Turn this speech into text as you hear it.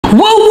Woo,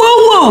 woo,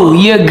 woo!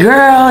 Your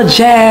girl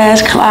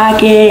Jazz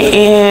clocking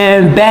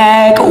in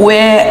back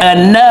with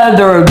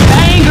another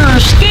banger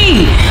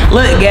ski.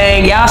 Look,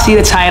 gang, y'all see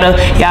the title,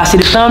 y'all see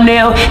the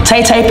thumbnail.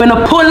 Tay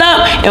finna pull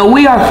up, and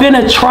we are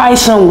finna try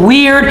some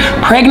weird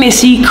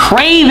pregnancy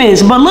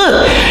cravings. But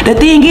look, the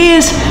thing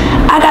is,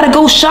 I gotta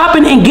go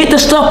shopping and get the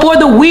stuff for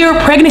the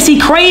weird pregnancy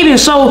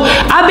cravings. So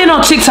I've been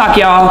on TikTok,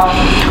 y'all,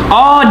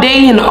 all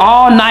day and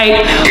all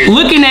night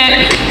looking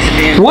at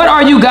what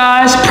are you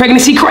guys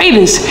pregnancy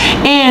cravings,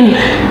 and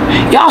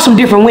y'all some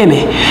different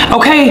women,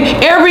 okay?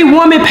 Every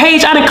woman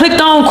page I done clicked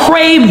on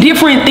crave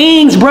different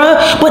things, bruh,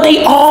 but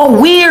they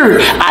all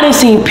weird. I done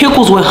seen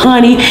pickles with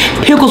honey,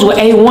 pickles with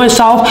A1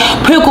 sauce,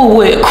 pickle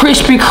with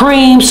Krispy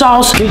Kreme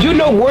sauce. Did you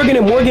know Morgan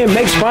 & Morgan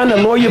makes finding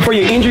a lawyer for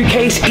your injury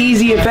case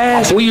easy and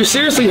fast? When you're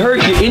seriously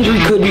hurt, your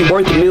injury could be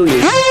worth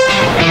 $millions.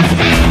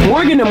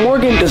 Morgan &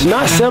 Morgan does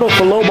not settle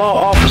for lowball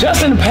offers.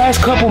 Just in the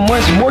past couple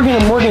months,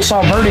 Morgan & Morgan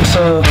saw verdicts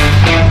of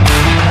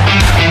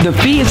the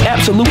fee is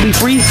absolutely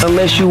free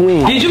unless you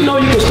win. Did you know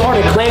you can start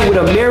a claim with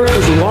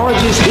America's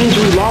largest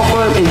injury law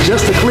firm in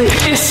just a click?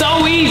 It's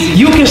so easy.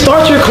 You can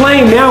start your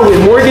claim now with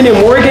Morgan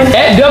 & Morgan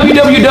at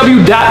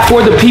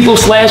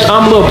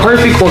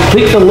www.forthepeople.com/imLilPerfect or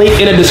click the link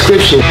in the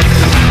description.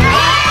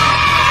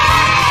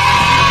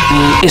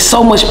 It's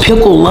so much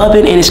pickle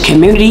loving in its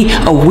community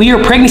of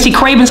weird pregnancy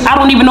cravings. I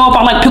don't even know if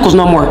I like pickles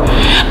no more.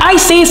 I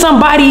seen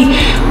somebody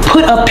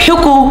put a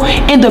pickle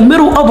in the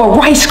middle of a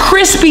Rice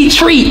Krispie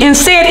treat and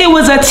said it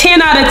was a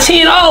 10 out of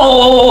 10.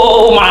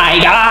 Oh my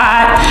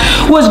God.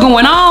 What's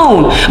going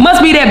on?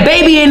 Must be that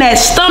baby in that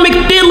stomach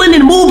fiddling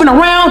and moving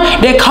around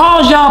that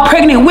caused y'all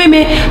pregnant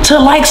women to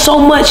like so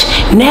much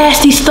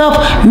nasty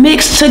stuff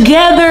mixed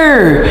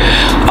together.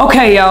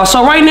 Okay, y'all.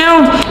 So right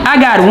now, I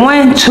got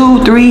 1,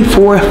 2, 3,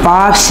 4,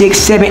 5, 6,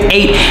 7,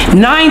 8,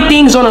 9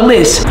 things on the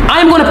list.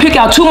 I'm going to pick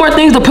out 2 more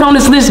things to put on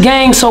this list,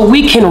 gang, so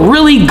we can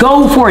really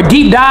go for a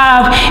deep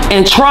dive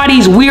and try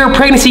these weird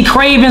pregnancy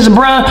cravings,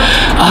 bruh.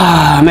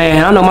 Ah,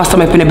 man, I know my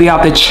stomach finna be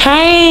off the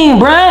chain,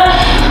 bruh.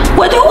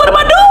 What am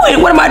I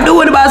doing? What am I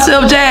doing to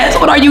myself, Jazz?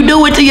 What are you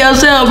doing to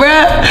yourself,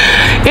 bruh?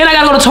 And I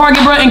gotta go to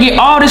Target, bruh, and get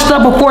all this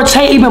stuff before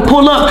Tay even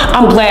pull up.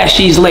 I'm glad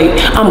she's late.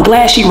 I'm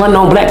glad she running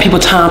on Black people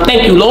time.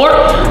 Thank you, Lord.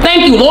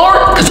 Thank you, Lord,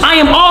 because I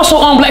am also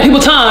on Black people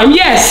time.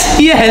 Yes,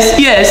 yes,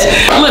 yes.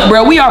 Look,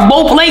 bro, we are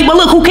both late, but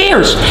look, who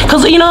cares?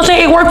 Because, you know what I'm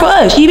saying, it worked for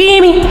us. You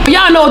feel me?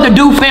 Y'all know what to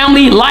do,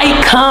 family.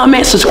 Like,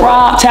 comment,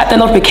 subscribe, tap the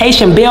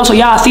notification bell so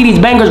y'all see these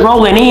bangers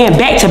rolling in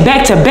back to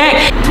back to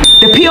back.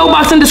 The P.O.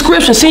 box in the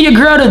description. Send your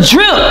girl the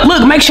drip.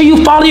 Look, make sure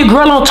you follow your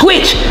girl on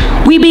Twitch.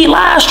 We be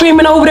live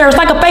streaming over there. It's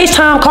like a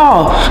FaceTime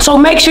call. So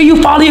make sure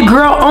you follow your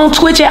girl on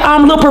Twitch at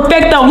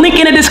imLilPerfect. Link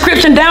in the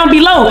description down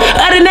below.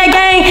 Other than that,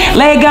 gang,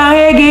 let's go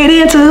ahead and get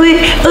into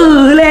it.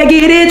 Ooh, let's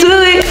get into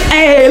it.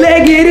 Hey,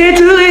 let's get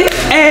into it.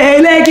 Hey,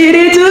 let's get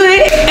into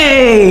it.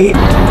 Hey.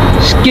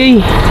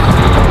 Ski.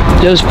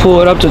 Just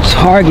pulled up to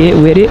Target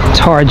with it,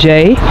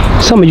 Tarjay.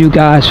 Some of you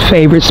guys'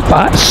 favorite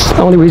spots.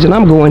 The only reason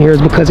I'm going here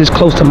is because it's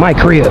close to my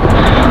crib.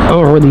 I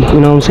don't really, you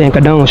know what I'm saying,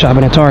 condone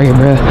shopping at Target,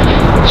 bruh.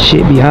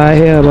 Shit be high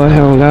hell, but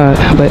hell God.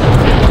 But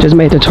just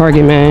made the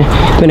Target, man.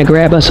 Gonna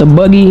grab us a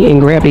buggy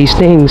and grab these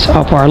things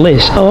off our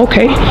list. Oh,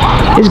 okay.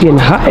 It's getting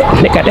hot.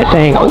 They got that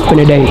thing open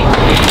today.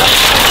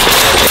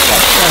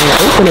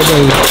 Open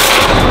today.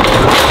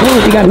 I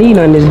don't think I need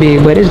none this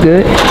big, but it's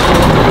good.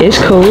 It's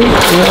cool. You know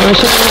what I'm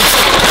saying?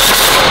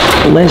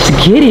 Let's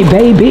get it,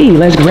 baby.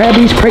 Let's grab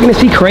these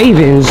pregnancy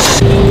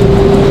cravings.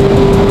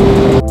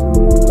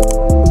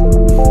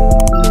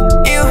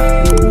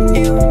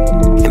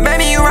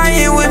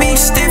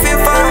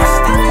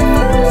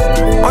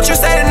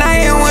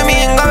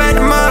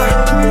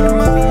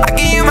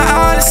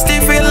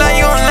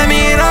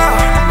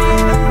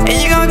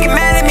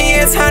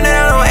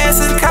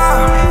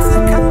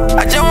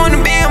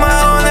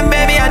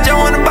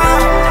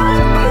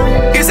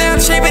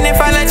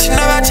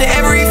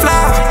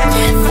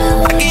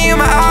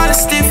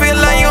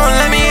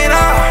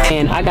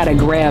 I gotta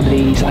grab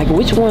these. Like,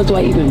 which ones do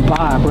I even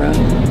buy, bruh?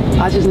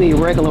 I just need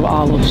regular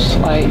olives.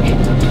 Like,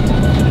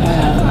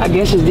 I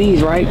guess it's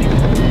these, right?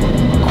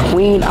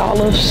 Queen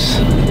olives.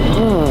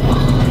 Oh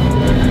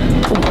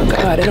my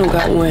God, they don't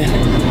got one.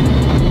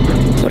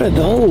 What are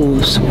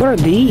those? What are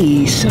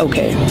these?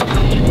 Okay,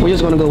 we're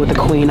just gonna go with the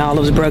Queen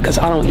olives, bruh, because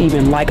I don't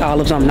even like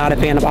olives. I'm not a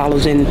fan of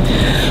olives, and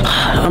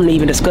I'm not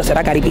even disgusted.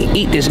 I gotta even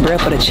eat this, bruh,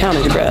 for the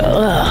challenge, bruh.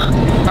 Ugh.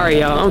 All right,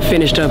 y'all, I'm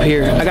finished up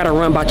here. I gotta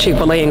run by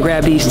Chick-fil-A and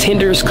grab these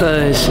tenders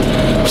because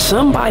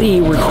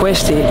somebody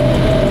requested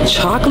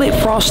chocolate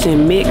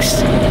frosting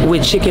mixed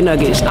with chicken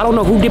nuggets. I don't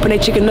know who dipping their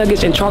chicken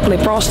nuggets in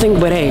chocolate frosting,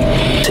 but hey,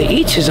 to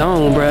each his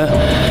own, bruh.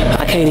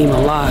 I can't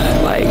even lie.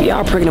 Like,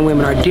 y'all pregnant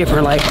women are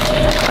different. Like,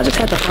 I just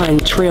had to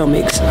find trail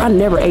mix. I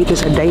never ate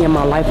this a day in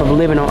my life of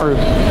living on earth.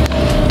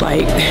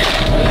 Like,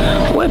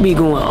 what be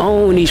going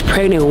on in these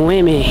pregnant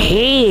women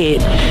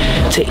head?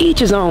 To each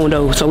his own,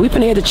 though. So we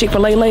finna head to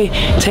Chick-fil-A.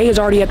 Tay is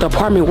already at the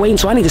apartment waiting,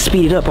 so I need to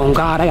speed it up. On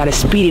God, I gotta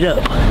speed it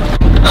up.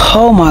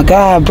 Oh my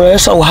God, bro,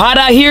 it's so hot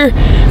out here.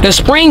 The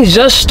spring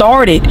just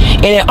started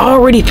and it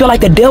already feel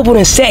like the devil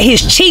done set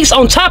his cheeks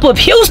on top of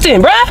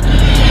Houston, bruh.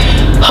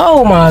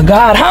 Oh my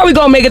God, how are we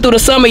gonna make it through the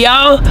summer,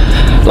 y'all?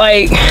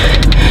 Like,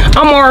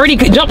 I'm already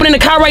jumping in the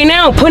car right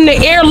now, putting the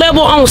air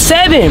level on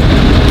 7.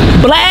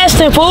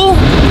 Blasting, fool.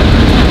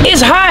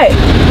 It's hot.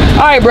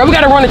 All right, bro, we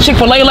gotta run to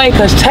Chick-fil-A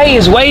because Tay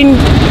is waiting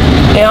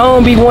and I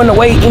don't be wanting to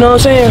wait, you know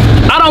what I'm saying?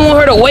 I don't want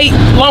her to wait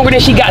longer than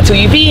she got to,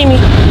 you feel me?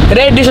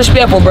 That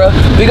disrespectful, bro.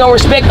 We gonna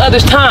respect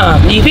others'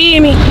 time, you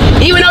feel me?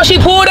 Even though she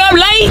pulled up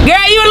late,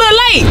 girl, you a little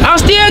late. I'm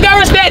still gonna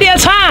respect their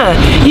time,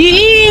 you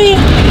feel me?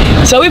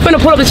 So we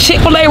finna put up the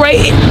Chick-fil-A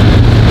right.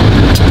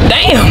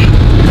 Damn.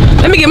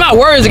 Let me get my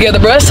words together,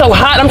 bro. It's so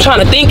hot, I'm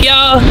trying to think,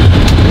 y'all.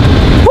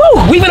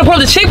 Woo, we finna put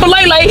up the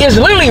Chick-fil-A light. It's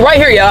literally right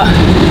here, y'all.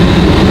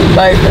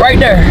 Like, right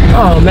there.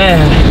 Oh, man.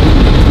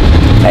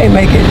 They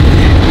make it.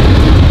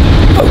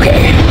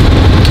 Okay.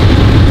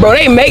 Bro,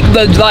 they make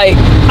the, like,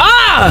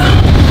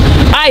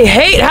 I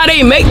hate how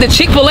they make the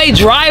Chick-fil-A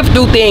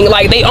drive-through thing.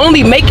 Like, they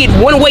only make it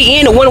one way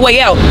in and one way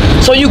out.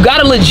 So you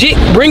gotta legit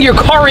bring your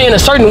car in a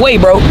certain way,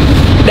 bro.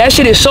 That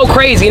shit is so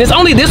crazy. And it's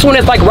only this one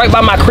that's, like, right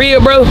by my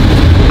crib, bro.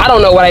 I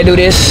don't know why they do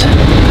this.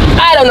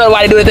 I don't know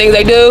why they do the things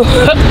they do.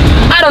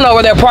 I don't know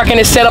where their parking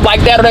is set up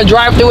like that or their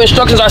drive-through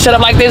instructions are set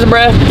up like this,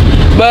 bruh.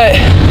 But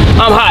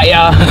I'm hot,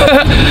 y'all.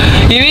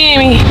 You feel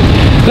me?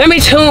 Let me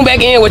tune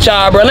back in with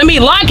y'all, bro. Let me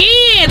lock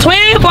in.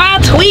 24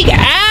 tweak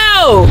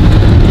out.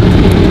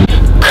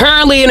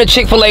 Currently in the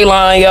Chick-fil-A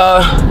line,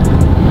 y'all.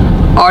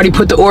 Already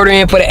put the order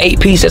in for the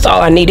 8-piece. That's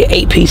all I needed,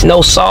 8-piece.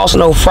 No sauce,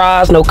 no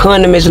fries, no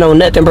condiments, no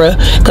nothing, bro.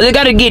 Because it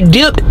got to get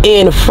dipped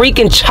in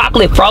freaking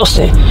chocolate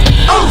frosting.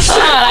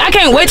 I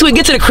can't wait till we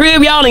get to the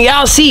crib, y'all, and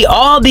y'all see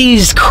all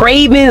these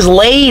cravings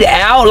laid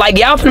out. Like,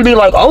 y'all finna be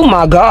like, oh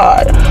my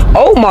God.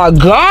 Oh my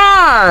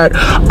God.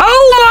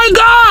 Oh my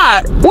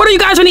God. What are you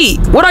guys finna eat?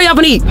 What are y'all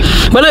finna eat?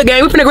 But look,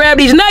 gang, we finna grab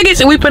these nuggets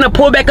and we finna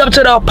pull back up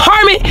to the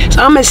apartment.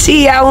 So I'm gonna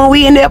see y'all when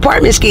we in the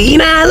apartment ski. You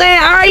know what I'm saying?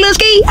 All right, let's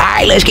ski. All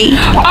right, let's ski.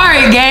 All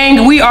right,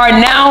 gang, we are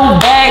now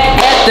back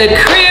at the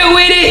crib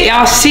with it.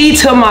 Y'all see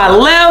to my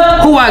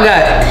left who I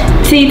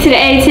got? T to the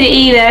A to the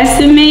E, that's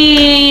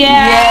me.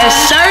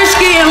 Yes,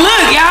 Sirski. And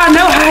look, y'all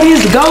know how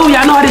this go.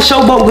 Y'all know how this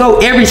showboat go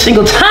every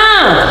single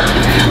time.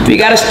 We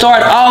gotta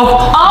start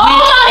off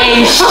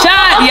with a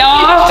shot,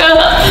 y'all.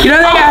 You know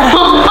they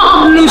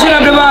gotta loosen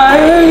up the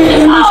body.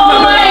 Oh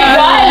my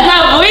God,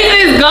 my voice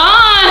is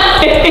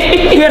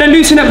gone. You gotta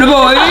loosen up the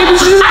boy.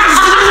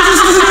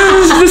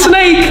 The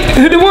snake,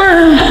 the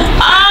worm.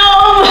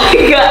 Oh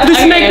my God. The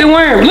snake, the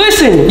worm.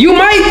 Listen, you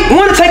might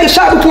want to take a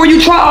shot before you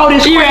try all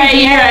this. You're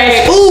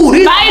right. Ooh,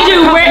 this mind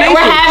you, we're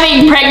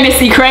having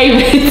pregnancy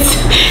cravings.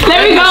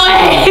 Let me go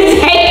ahead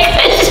and take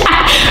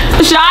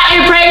a shot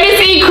in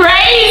pregnancy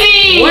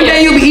crazy. One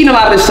day you'll be eating a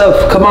lot of this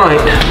stuff. Come on.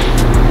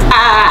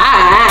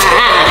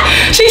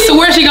 She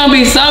swears she's gonna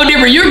be so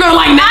different. You're gonna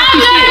like nasty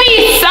shit. I'm gonna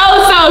be so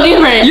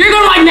different. You're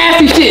gonna like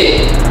nasty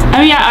shit.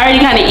 I mean, I already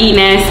kind of eat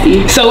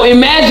nasty. So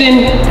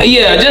imagine,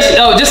 yeah,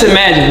 just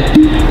imagine.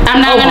 I'm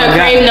not gonna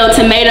crave no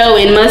tomato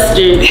and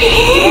mustard.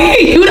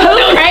 You don't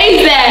know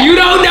craves that. You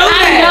don't know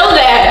that. I know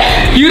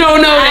that. You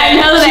don't know that. I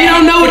know that. She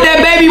don't know what that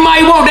baby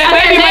might want. That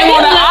baby might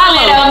want an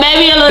olive.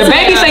 Maybe a little. The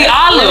baby say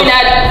olive.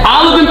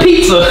 Olive and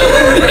pizza.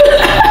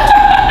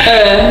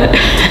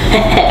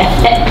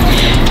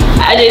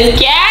 I just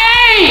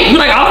can't. You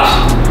like olives?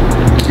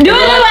 Do it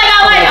look like I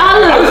like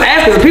olives? I was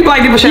asking. People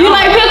like different shit. You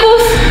like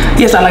pickles?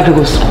 Yes, I like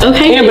pickles.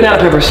 Okay. And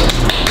banana peppers.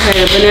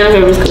 Okay, banana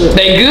peppers good.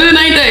 They good,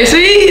 ain't they?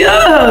 See?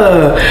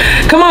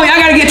 Come on, y'all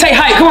gotta get Tay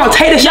hype. Come on,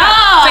 Tay the shot.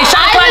 Say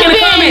shot o'clock in the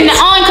comments.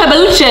 On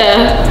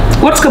kombucha.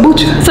 What's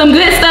kombucha? Some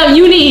good stuff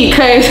you need,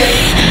 cause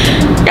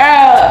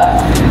girl.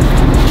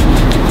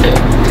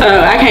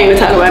 I can't even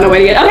talk about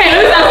nobody yet. Okay, let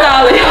me stop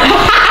stalling.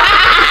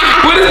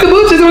 What is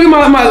kombucha?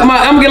 I'm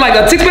gonna get like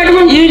a 6-pack of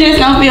them? You just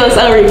gonna feel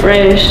so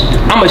refreshed.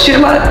 I'm a shit a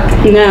lot?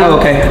 No. Oh,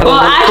 okay. Well,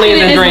 I clean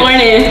shit and this drink.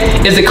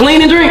 morning. Is it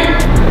clean and drink?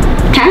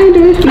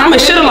 Kinda. I'm a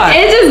shit a lot.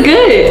 It's just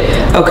good.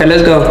 Okay,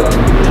 let's go.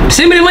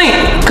 Send me the link.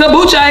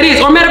 Kombucha it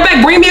is. Or matter of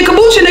fact, bring me a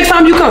kombucha next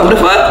time you come. The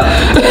fuck?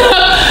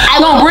 I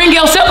won't bring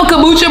yourself a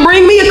kombucha.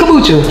 Bring me a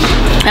kombucha.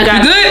 Okay.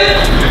 You good?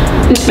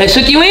 They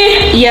shook you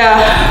in? Yeah.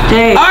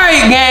 Dang. All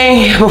right,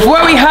 gang.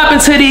 Before we hop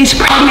into these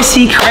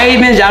pregnancy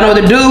cravings, y'all know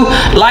what to do.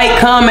 Like,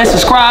 comment,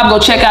 subscribe. Go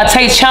check out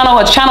Tay's channel.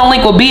 Her channel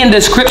link will be in the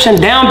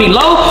description down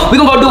below. We're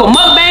going to go do a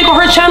mukbang on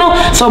her channel.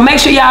 So make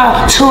sure y'all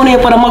tune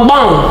in for the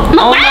mukbang. I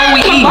don't know what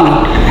we eating.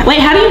 Wait,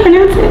 how do you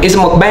pronounce it? It's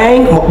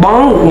mukbang,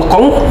 mukbang,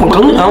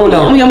 mukbang. I don't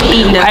know. We're going to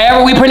be eating though.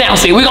 However we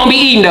pronounce it, we're going to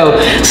be eating though.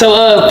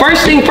 So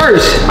first thing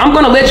first, I'm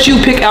going to let you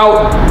pick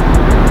out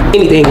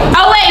anything.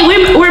 Oh wait,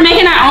 we're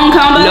making our own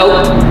combo?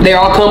 Nope, they're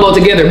all comboed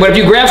together. But if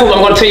you grab something,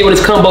 I'm going to tell you what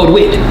it's comboed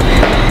with.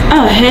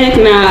 Oh heck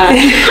nah.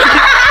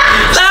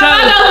 So if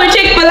I go for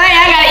Chick-fil-A,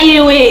 I got to eat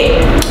it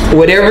with?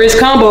 Whatever it's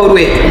comboed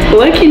with.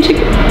 What can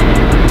chicken?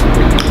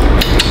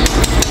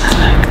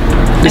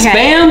 The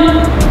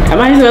Spam? I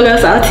might as well go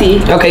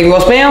salty. Okay, you go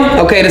Spam?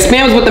 Okay, the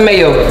Spam is with the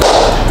mayo.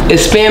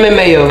 It's Spam and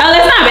mayo. Oh,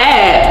 that's not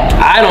bad.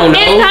 I I don't know.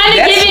 It's kind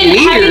of That's giving.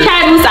 weird. Have you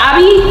tried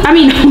wasabi? I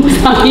mean,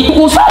 wasabi.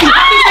 Wasabi.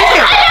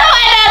 I know,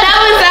 not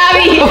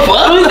wasabi.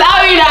 What?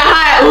 Wasabi not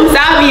hot.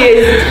 Wasabi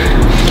is,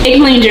 it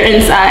cleans your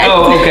inside.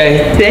 Oh,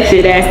 okay. That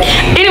shit ass.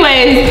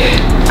 Anyways.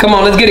 Come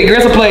on, let's get it.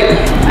 Grab some plate.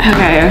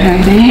 Okay.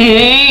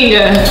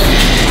 Dang.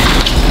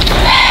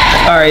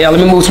 All right, y'all. Let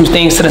me move some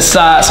things to the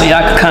side so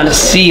y'all can kind of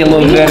see a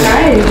little better.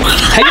 Hey, you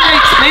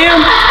like spam?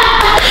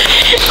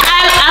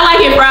 I like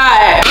it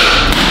fried.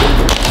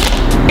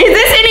 Is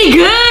this any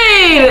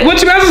good? What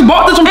you guys just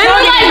bought this from? It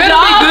looks like better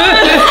dog be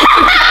good.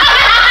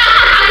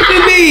 What you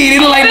mean?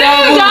 It look like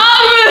dog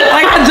food.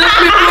 Like I just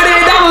spent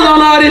 $48 on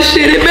all this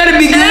shit. It better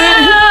be good.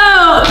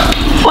 No.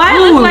 Why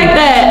it look like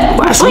that?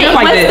 Why it smell Wait,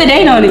 like what's that? the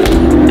date on it?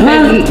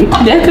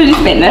 That could have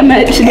spent that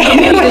much.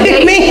 What do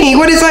you mean?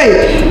 What did it say?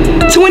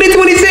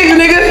 2026,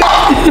 nigga.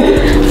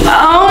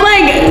 Oh my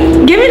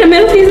god. Give me the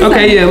middle piece.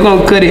 Okay, yeah, we're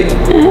gonna cut it.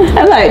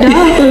 I like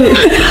dog food.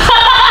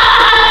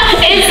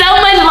 It's so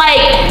much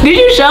like, did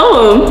you show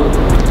them?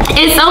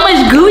 It's so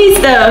much gooey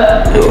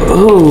stuff.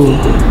 Oh,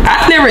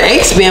 I never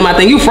ate spam. I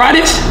think you fry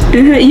this.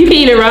 You can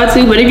eat it raw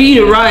too, but if you eat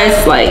it raw,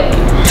 it's like,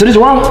 So this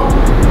raw?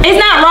 it's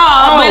not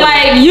raw, but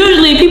like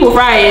usually people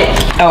fry it.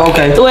 Oh,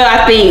 okay. Well,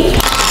 I think.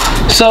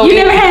 So You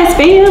never had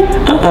spam?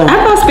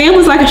 I thought spam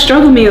was like a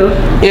struggle meal.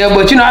 Yeah,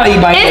 but you know how to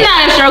eat by It's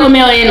not a struggle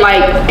meal in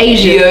like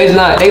Asia. Yeah, it's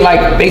not. They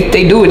like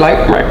they do it like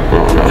right. I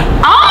don't know.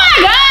 Oh my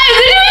god,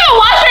 did you even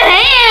wash your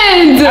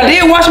hands? I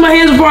did wash my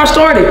hands before I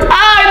started. Oh,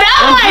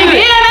 that's like, good.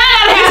 yeah, I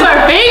gotta have her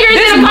fingers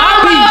This in is the my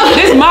piece. combo.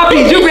 This is my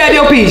piece. You grab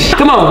your piece.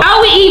 Come on. Oh,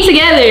 we eat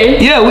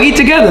together. Yeah, we eat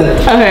together.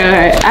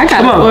 Okay. I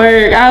Come gotta on.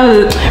 work. I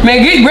was.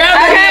 Man, grab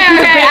that damn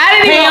piece of Okay. I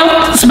didn't even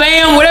Pam,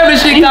 spam, whatever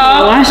this shit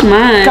called. wash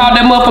mine. Called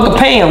that motherfucker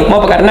Pam.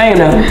 Motherfucker got a name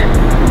now.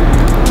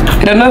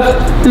 Is that enough?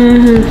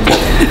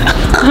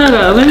 Hold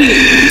on, let me.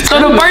 So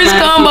the first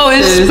combo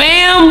is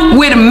spam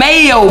with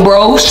mayo,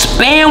 bro.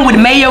 Spam with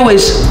mayo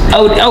is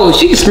oh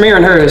she's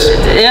smearing hers.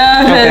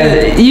 Yeah,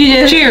 Okay. you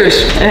just.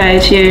 Cheers.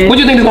 Alright, cheers. What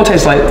do you think it's gonna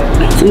taste like?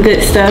 Some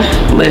good stuff.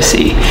 Let's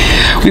see.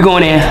 We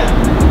going in.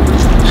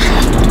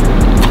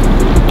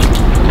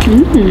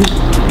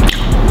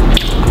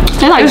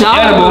 It's like It's dog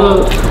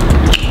edible.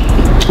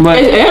 food. But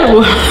It's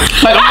edible.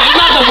 like, it's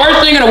not the worst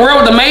thing in the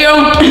world with the mayo.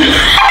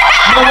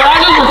 But would I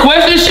just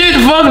request this shit?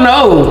 Fuck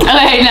no.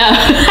 Okay, no.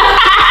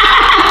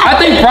 I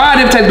think fried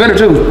it tastes better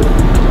too.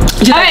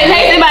 Okay,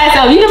 taste it by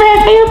itself. You never had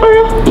spam for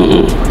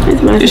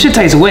real? This shit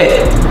tastes wet.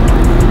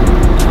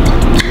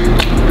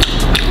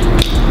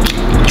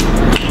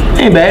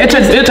 Ain't bad. It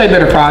tastes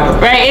better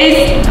fried. Right,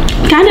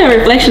 it's kind of a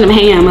reflection of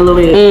ham a little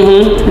bit.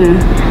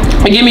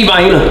 And give me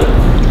Vienna.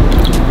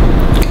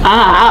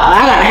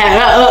 I gotta have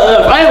that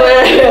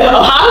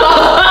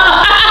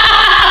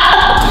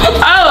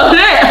Oh,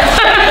 shit.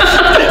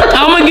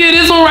 I'm gonna get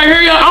this one right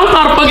here, y'all. I don't know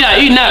how the fuck y'all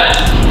eating that.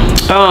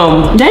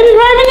 Jamie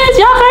Raven this?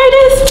 Y'all heard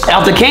this?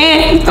 Out the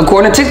can,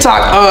 according to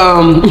TikTok,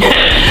 I'm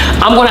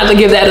gonna have to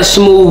give that a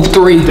smooth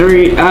 3.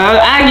 3.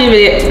 I give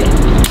it.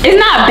 It's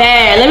not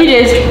bad. Let me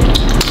just.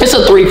 It's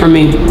a 3 for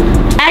me.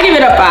 I give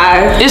it a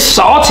 5. It's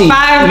salty.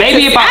 5.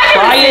 Maybe if I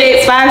fry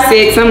it. 5,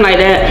 6, something like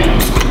that.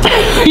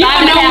 You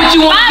know what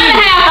you want to 5 do. and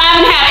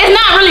a half. It's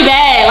not really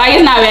bad. Like,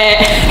 it's not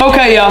bad.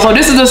 Okay, y'all. So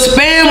this is the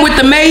spam with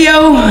the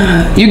mayo.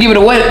 You give it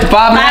a what?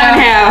 5 and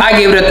a half? I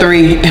give it a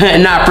 3.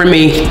 Not for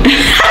me.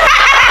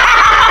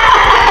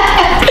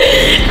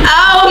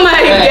 Oh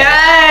my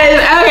god.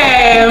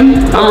 Okay.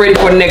 I'm ready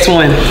for the next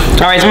one.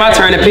 All right, it's my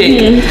turn to pick.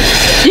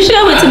 You should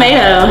go with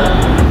tomato.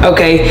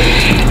 Okay.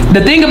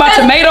 The thing about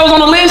tomatoes on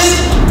the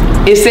list,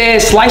 it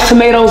says sliced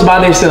tomatoes by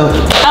themselves.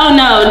 Oh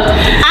no.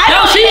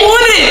 She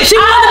wanted it. She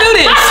wanted to do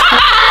this.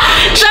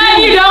 So if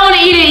you don't want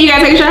to eat it, you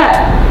gotta take a shot.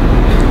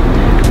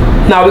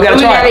 No, we gotta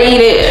We try gotta it. eat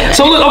it.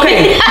 So look,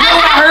 okay. You know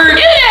what I heard?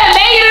 You just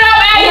making it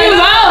up as you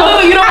go.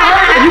 Look, you know what I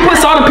heard? If you put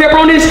salt and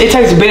pepper on this, it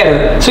tastes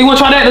better. So you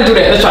wanna try that? Let's do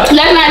that. Let's try it.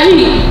 That's not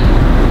cheating.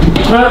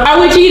 Are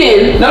we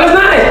cheating? No, that's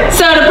not it.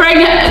 So the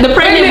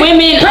pregnant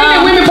women.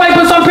 Pregnant women probably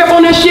put salt and pepper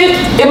on that shit.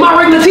 If my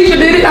regular teacher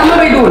did it, I know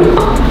they doing it.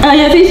 Oh,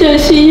 your teacher,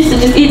 she used to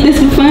just eat this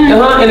for fun.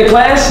 In the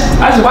class,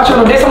 I just watch her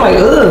on this. I'm like,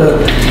 ugh.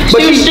 But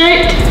She was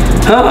strict.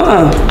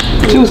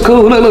 She was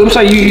cool. Look, I'm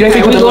sorry. You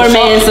We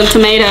gourmet some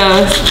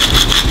tomatoes.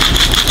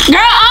 Girl,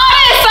 all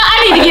this sauce. I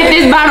need to get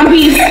this bottom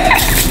piece.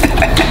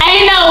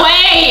 Ain't no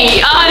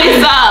way. All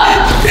this sauce.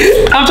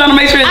 I'm trying to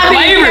make sure it's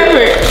flavored.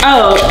 Pepper.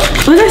 Oh,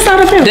 was that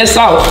salt or pepper? That's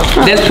salt.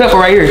 That's pepper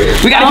right here.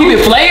 We gotta keep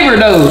it flavored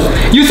though.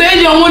 You said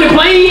you don't want it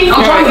plain.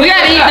 I'm trying to We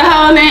gotta eat the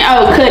whole thing.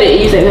 Oh, cut it.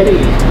 You said cut it.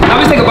 I'll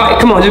just take a bite.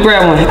 Come on, just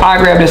grab one.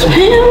 I'll grab this one.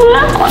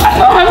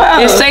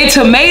 It say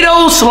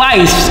tomato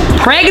slice.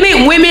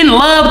 Pregnant women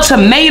love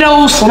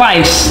tomato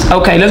slice.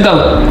 Okay, let's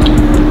go.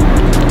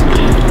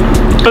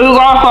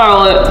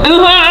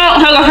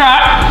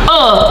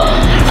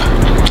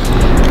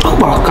 Oh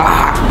my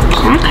god.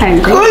 I can't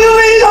go. What do you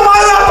mean?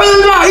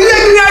 You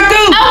think you got to?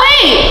 Oh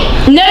wait!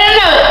 No.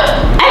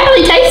 I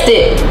really taste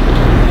it.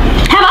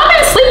 Have I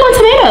been asleep on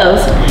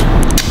tomatoes?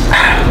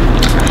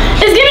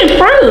 It's giving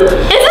fruit.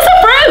 Is this a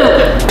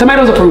fruit?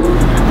 Tomatoes are fruit.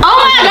 Oh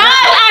my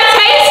gosh! I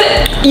taste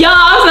it. Y'all,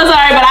 I'm so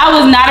sorry, but I I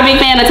was not a big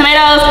fan of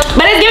tomatoes,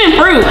 but it's giving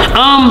fruit.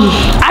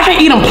 I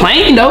can't eat them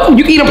plain though.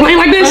 You can eat them plain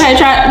like this? Okay,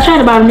 try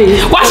the bottom piece.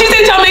 Why she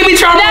think y'all made me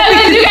try? No,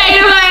 but you can't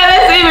do like,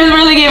 let's see if it's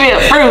really giving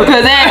fruit,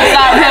 because that's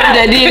salt and pepper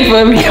that did it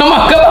for me. Come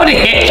on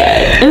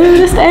there. Ooh,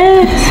 this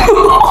ass.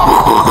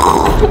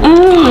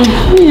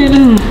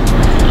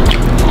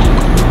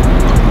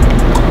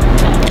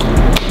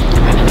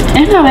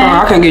 It's not bad.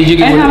 I can't get you.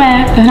 It's not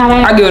bad. It's not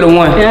bad. I give it a 1.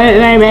 Yeah,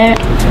 it ain't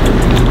bad.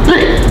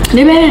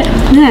 They bad.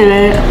 This ain't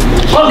bad.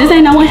 This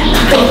ain't no 1.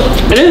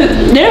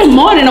 There's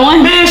more than a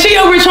 1. Man, she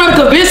over here trying to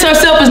convince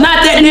herself it's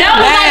not that No,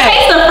 bad. I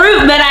taste the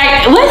fruit, but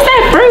what's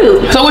that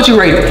fruit? So what you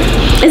rate it?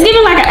 It's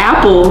giving like an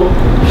apple.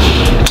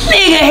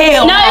 Nigga,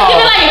 hell No, it's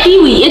giving like a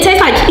kiwi. It tastes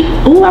like,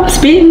 ooh, I'm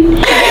spitting.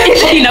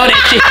 She know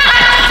that shit.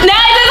 No,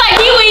 it tastes like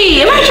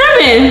kiwi. Am I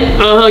tripping?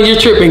 You're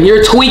tripping.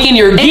 You're tweaking.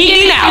 You're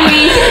geeking out.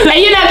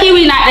 And you know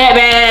kiwi not that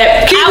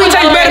bad. Kiwi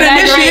tastes better than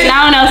this shit.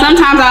 I don't know.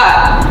 Sometimes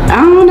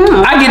I don't know.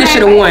 I give this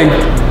shit a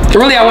 1.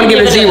 Really, I want to give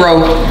it a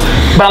 0.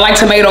 But I like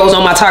tomatoes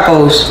on my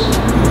tacos.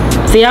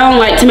 See, I don't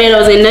like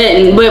tomatoes and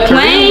nothing, but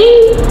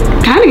plain,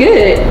 kind of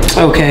good.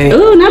 Okay.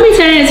 Ooh, not me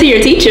turning into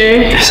your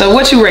teacher. So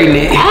what you rating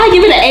it? I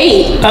give it an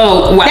 8.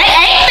 Oh, wow. They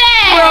ate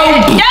that.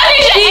 Bro, Y'all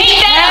need to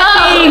eat that.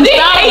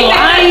 Stop lying.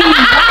 Why you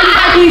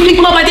got these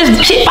people up like this?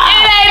 Shit, It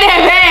ain't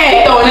that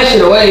bad. throwing that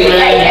shit away, man.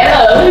 Like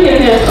that up.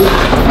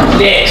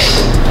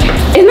 Next.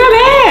 It's not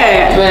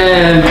bad.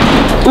 Man.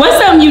 What's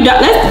something you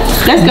don't?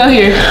 Let's go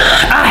here.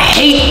 I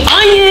hate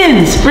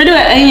onions. We're doing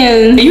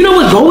onions. And you know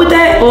what go with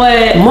that?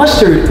 What?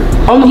 Mustard.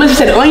 On the list it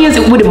said onions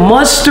with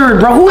mustard,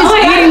 bro. Who is Oh my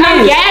eating gosh, I'm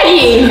this?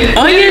 gagging.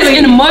 Onions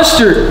and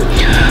mustard.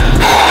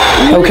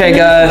 Okay,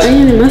 guys.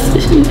 Onion and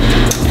mustard.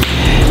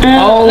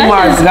 Oh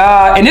my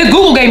God. And this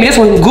Google gave me this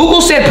one.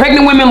 Google said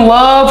pregnant women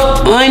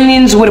love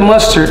onions with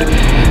mustard.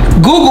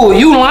 Google,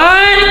 you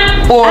lying?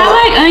 Or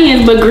I like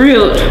onions, but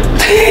grilled.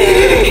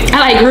 I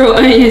like grilled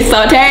onions,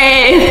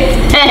 sauteed.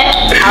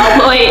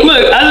 I'll point.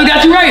 look, I just got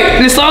you right.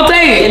 It's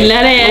sauteed.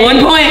 None of that. 1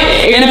 point.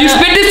 And if you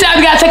spit this out,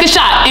 you gotta take a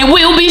shot. It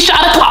will be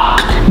shot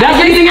o'clock. That's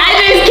anything. I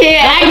just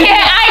can't. I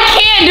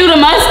can't do the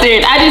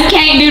mustard. I just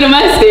can't do the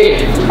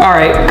mustard. All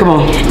right, come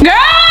on. Girl,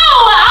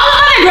 I was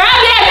gonna grab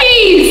that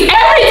piece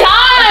every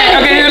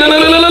time. Okay, here, look.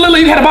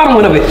 You had a bottom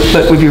one of it.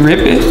 Look, if you rip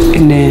it,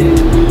 and then.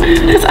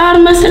 That's all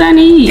the mustard I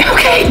need.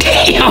 Okay,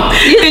 damn.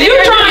 Is you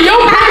trying your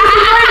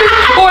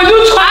or you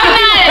trying?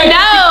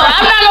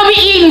 I'm not gonna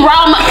be eating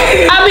raw.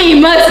 I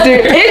mean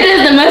mustard. It's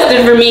just the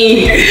mustard for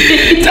me.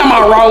 Talking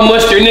about raw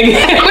mustard, nigga.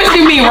 What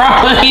you mean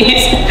raw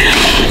onions?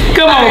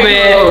 Come on,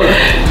 man.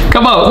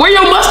 Come on. Where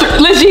your mustard?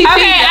 Let's cheat.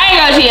 Okay, I ain't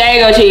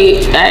gonna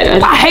cheat.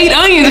 I hate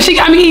onions and she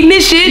got me eating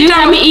this shit. You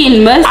got me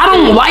eating mustard. I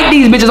don't like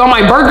these bitches on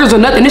my burgers or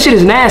nothing. This shit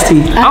is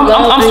nasty. I'm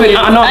spitting.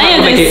 I know I'm not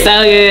gonna make it.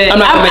 So good. I'm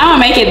gonna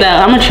make it though.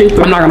 I'm a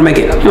trooper. I'm not gonna make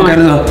it. Okay, let's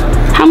go.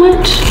 How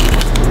much?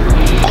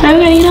 Are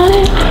we gonna eat all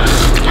that?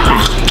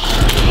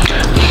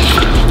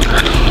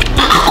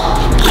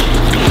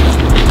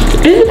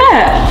 Isn't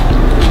bad.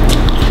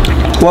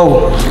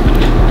 Whoa.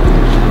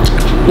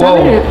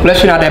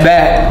 Let's not that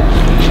bad.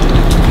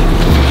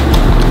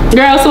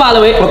 Girl,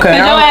 swallow it. Okay.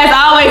 Cause your ass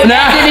always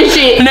acting this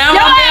shit. Now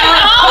your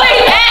ass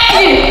always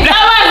acting.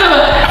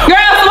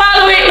 Girl,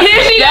 swallow it. Here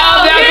she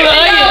goes.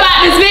 About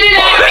to spit it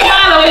out and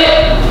swallow it.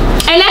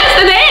 And that's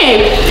the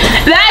thing.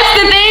 That's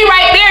the thing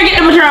right there.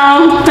 Get the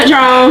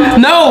Patron.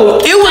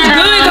 No, it was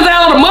good because I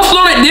had all the mustard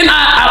on it. Then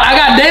I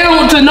got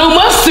down to no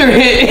mustard.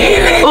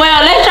 Well,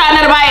 let's try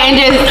another bite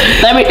and just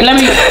let me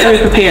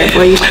prepare it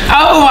for you.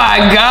 Oh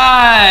my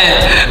God,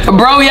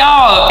 bro,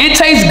 y'all, it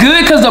tastes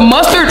good because the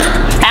mustard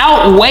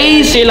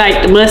outweighs. She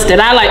like the mustard.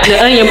 I like the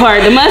onion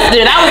part. The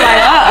mustard. I was like,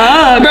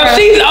 bro,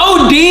 she's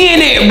ODing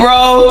it,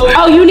 bro.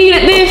 Oh, you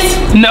needed this?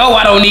 No,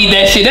 I don't need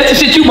that shit. That's the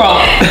shit you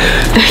bought.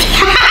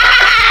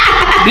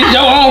 This is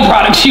your own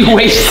product you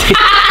wasted.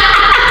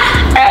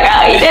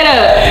 I ate that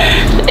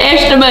up.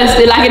 Extra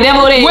mustard, like a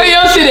devil did. Where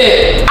your shit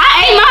at? I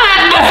ate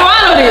mine. I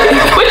swallowed it.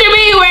 What you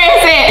mean where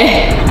it's at?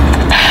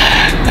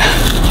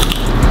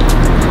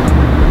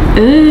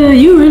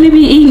 You really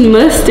be eating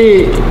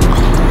mustard.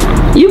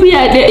 You be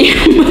out there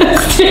eating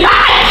mustard.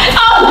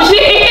 Oh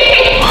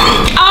shit.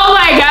 Oh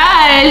my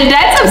gosh.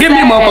 That's Give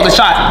me a motherfucking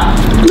shot.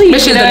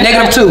 This shit's a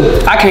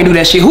 -2. I can't do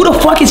that shit. Who the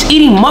fuck is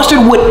eating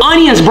mustard with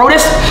onions, bro?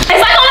 It's like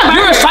on a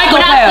burger. You're a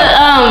psychopath.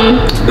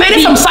 Man,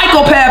 it's some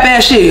psychopath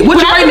ass shit.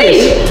 What you rate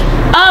this?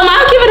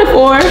 I'll give it a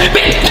 4.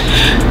 Man,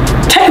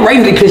 take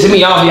rating be pissing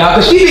me off, y'all.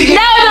 Cause she be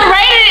No, the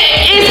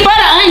rating is for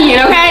the onion,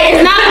 okay?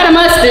 It's not for the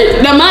mustard.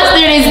 The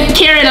mustard is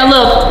carrying a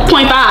little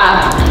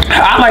 0.5.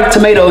 I like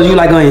tomatoes, you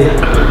like onion.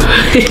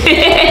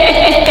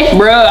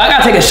 Bruh, I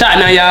gotta take a shot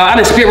now, y'all. I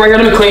done spit right here.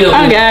 Let me clean up.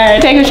 Okay,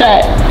 take a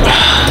shot.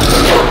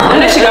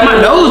 That shit got my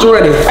nose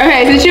running.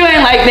 Okay, since you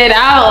ain't like that,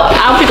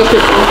 I'll pick a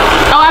pickle.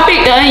 Oh, I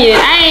picked the onion.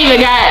 I ain't even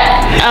got.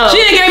 She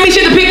ain't gave me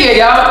shit to pick yet,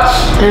 y'all.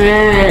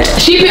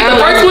 She picked the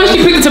first one.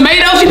 She picked the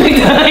tomato. She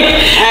picked the onion.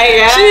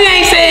 She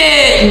ain't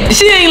said.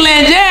 She ain't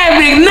let Jared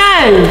pick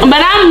none. But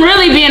I'm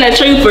really being a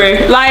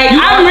trooper. Like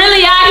I'm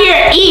really out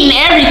here eating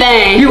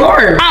everything. You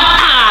are.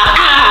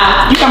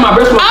 You got my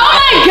breast. Oh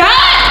my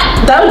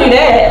God! Don't do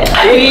that.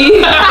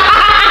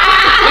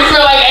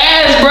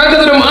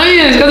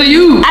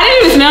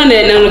 on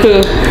that, no,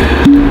 cool.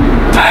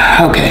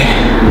 Okay.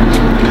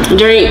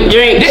 Drink.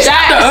 This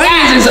Shot, the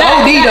onions is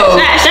OD though.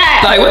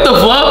 Shot. Like what the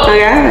fuck?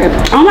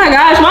 Oh my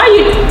gosh, why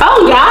you?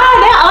 Oh God,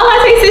 that all I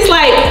taste is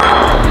like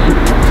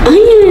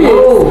onions.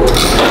 Oh.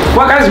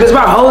 Fuck, I just missed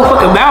my whole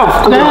fucking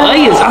mouth.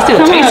 Onions, I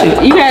still taste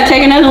it. You gotta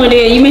take another one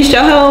then. You missed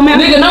your whole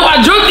mouth. Nigga, no, I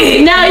drunk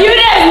it. No, you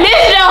just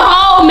missed your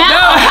whole mouth.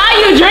 No. How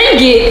you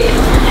drink it?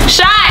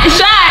 Shot.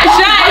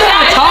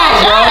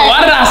 Bro,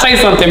 why did I say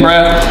something,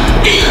 bro?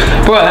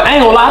 Bro, I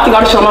ain't gonna lie, I think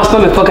I'll show my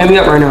stomach fucking me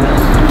up right now.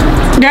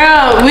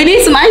 Girl, we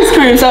need some ice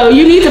cream, so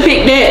you need to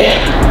pick that.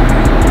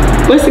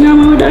 What's the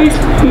number with the ice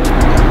cream?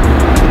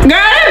 Girl,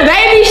 that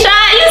baby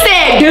shot, you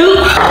said dude.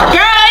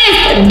 Girl,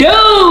 it's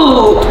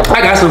dude.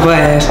 I got some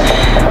class.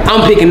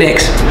 I'm picking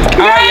next.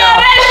 Girl,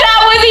 that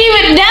shot wasn't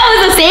even, that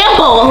was a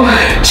sample.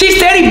 She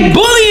steady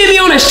bullying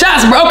me on the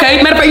shots, bro.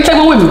 Okay, matter of fact, you take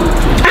one with me.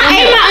 I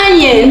ate my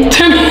onion.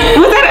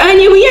 Was that an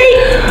onion we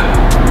ate?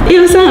 It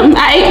was something.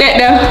 I ate that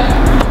though.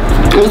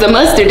 It was a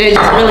mustard that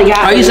just really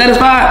got Are you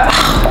satisfied?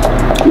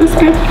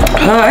 Mustard.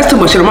 That's too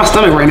much shit on my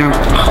stomach right now.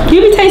 You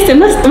be tasting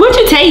mustard. What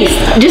you taste?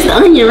 Just the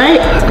onion, right?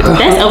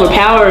 That's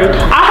overpowered.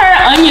 I heard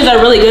onions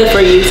are really good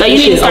for you, so you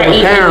need to start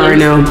eating onions. Right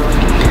now.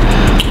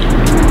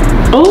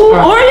 Oh,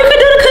 or you could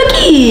do the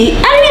cookie.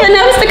 I didn't even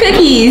notice the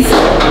cookies.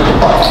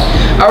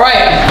 All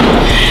right.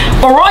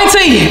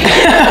 Alrighty.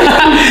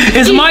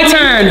 It's my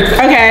turn.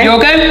 Okay. You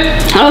okay?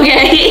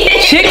 Okay.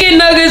 Chicken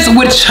nuggets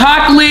with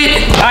chocolate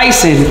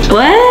icing.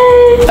 What?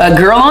 A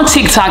girl on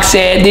TikTok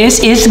said this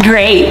is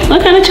great.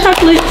 What kind of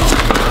chocolate?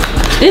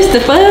 It's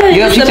the fudge.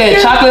 Yep, she said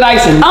chocolate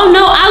icing. Oh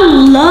no, I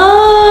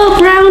love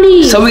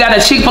brownies. So we got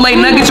the Chick-fil-A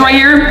nuggets right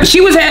here.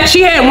 She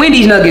had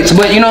Wendy's nuggets,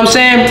 but you know what I'm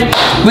saying?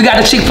 We got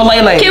the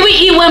Chick-fil-A leg. Can we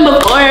eat one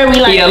before we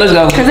like? Yeah, let's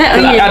go. Cause that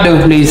onion. I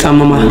do need some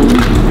of my.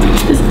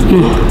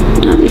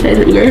 Let me say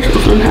something good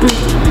sometimes.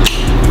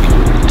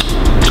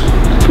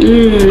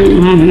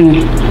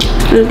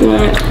 That's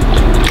good.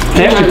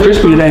 They actually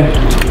crispy today.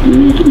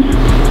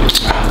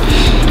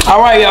 All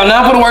right, y'all.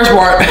 Now for the worst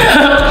part.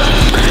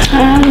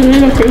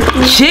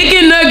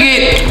 Chicken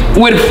nugget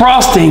with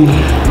frosting.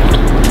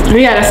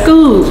 We got a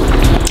scoop.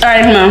 All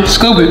right, come on.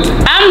 Scoop it.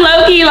 I'm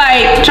low-key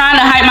like trying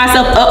to hype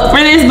myself up for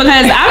this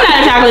because I'm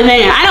not a chocolate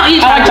fan. I don't eat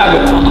chocolate. I like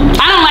chocolate.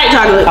 I don't like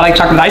chocolate. I like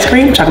chocolate ice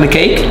cream, chocolate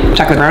cake,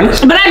 chocolate brownies.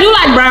 But I do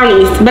like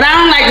brownies. But I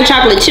don't like the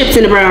chocolate chips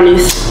in the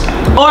brownies.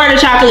 Or the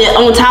chocolate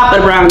on top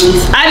of the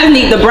brownies. I just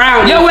need the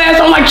brownie. Your ass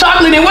don't like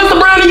chocolate, then what's the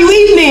brownie you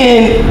eating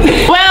then?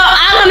 Well,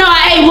 I don't know.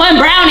 I ate one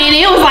brownie and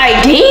it was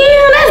like, damn,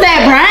 that's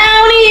that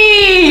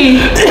brownie.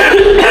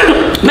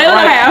 But it was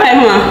okay,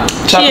 come on.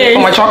 Chocolate Cheers.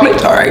 for my chocolate?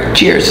 All right,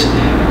 cheers.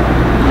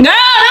 Girl,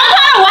 don't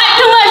try to wipe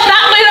too much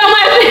chocolate on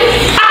my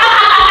face.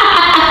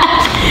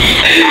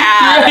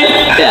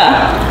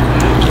 Yeah.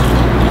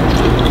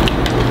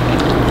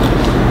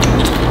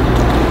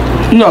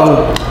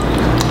 No.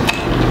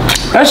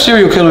 That's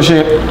serial killer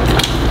shit.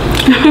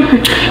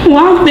 Well,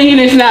 I'm thinking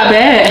it's not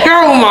bad.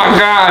 Oh my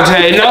God,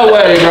 Tay. No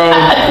way, bro.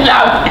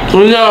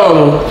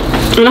 No.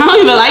 And I don't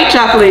even like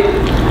chocolate.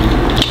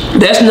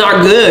 That's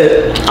not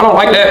good. I don't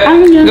like that.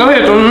 Go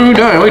ahead. We're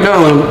done. We're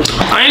done.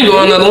 I ain't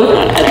doing another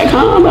one. That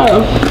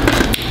combo.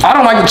 I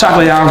don't like the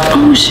chocolate, y'all.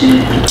 Oh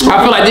shit.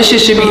 I feel like this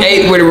shit should be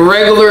ate with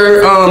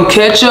regular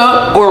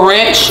ketchup or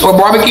ranch or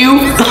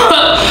barbecue.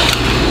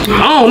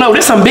 I don't know.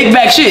 This some big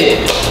bag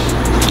shit.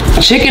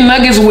 Chicken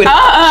nuggets with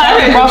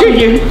chocolate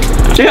frosting.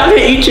 I can't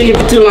eat chicken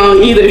for too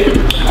long either.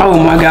 Oh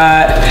my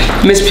God.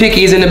 Miss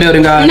Picky is in the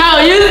building, guys. No,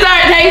 you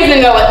start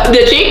tasting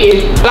the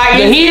chicken. Like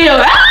The it's still.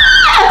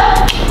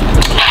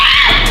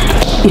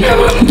 You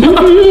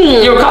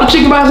ever caught a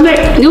chicken by his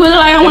neck? You was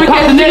like, I want to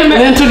catch the the neck chicken.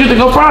 and then took it to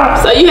go fry.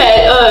 So you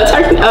had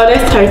turkey. Oh,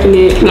 that's turkey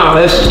neck. No,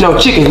 that's no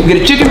chicken. You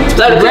get a chicken,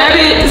 So the grab it,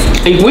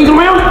 cutlets. and you wiggle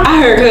around.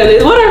 I heard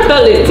cutlets. What are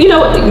cutlets? You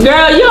know,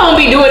 girl, you don't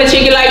be doing a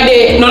chicken like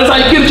that. No, that's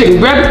how you kill a chicken.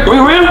 Grab it,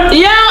 wiggle around.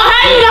 Yo,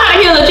 how you know how to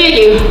kill a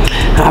chicken?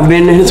 I've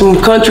been in some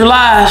country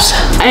lives.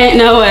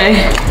 Ain't no way.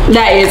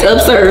 That is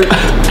absurd.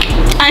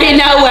 Ain't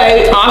no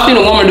way. I've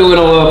seen a woman do it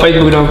on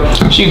Facebook though.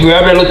 She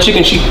grabbed that little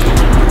chicken, she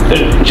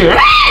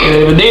and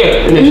it was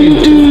there, and then she.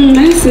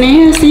 That's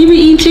nasty. You be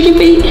eating chicken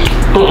feet?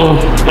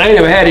 I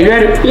ain't never had it. You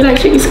had it? You like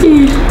chicken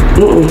skin?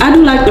 I do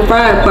like the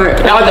fried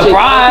part. I like the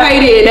fried? Right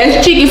there,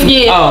 that's chicken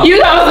skin. Oh.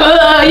 You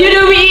know, you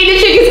do be eating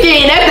the chicken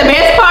skin. That's the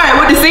best part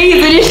with the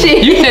seeds and this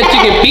shit. You said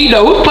chicken feet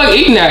though. Who the fuck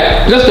eating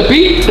that? Just the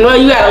feet? Well,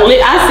 you gotta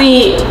lick. I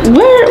seen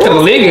where?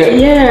 Gotta lick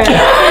it. Yeah.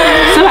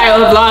 Somebody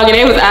was vlogging.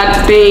 They was out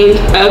the thing,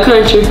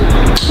 country.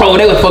 Oh,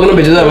 they was fucking them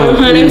bitches up.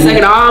 They was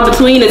sucking all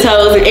between the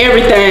toes and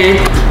everything.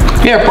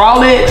 Yeah, frog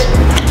legs.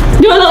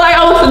 You look like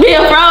I was to be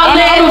a frog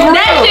leg.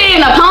 That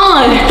shit in a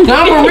pond.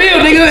 No, for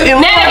real, nigga.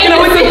 And That you know,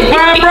 with the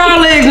fried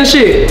frog legs and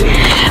shit.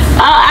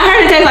 I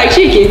heard it tastes like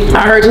chicken.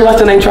 I heard too. I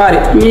still ain't tried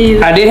it. Me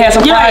either. I did have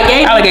some You fried like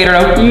gator? alligator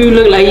though. You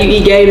look like you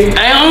eat gator.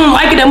 I don't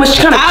like it that much.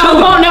 Kind of I don't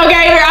want no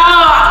gator.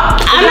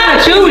 Oh, I'm not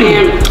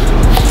chewy.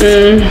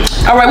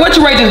 All right, what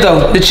you rate this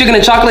though? The chicken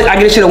and chocolate, I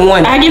give this shit a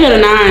 1. I give it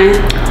a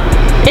 9.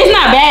 It's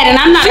not bad,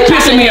 and I'm not. She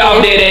pissing me off,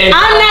 dead ass.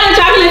 I'm not a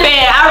chocolate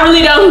fan. I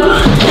really don't.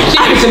 She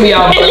pissing me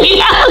off. I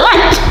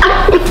like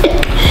chocolate.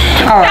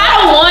 All right.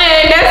 I won.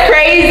 That's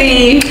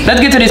crazy.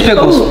 Let's get to these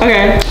pickles. Ooh,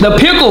 okay. The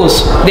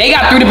pickles, they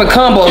got 3 different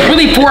combos.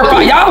 Really 4 or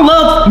 5. Y'all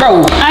love,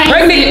 bro.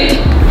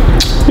 Pregnant.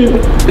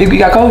 You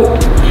got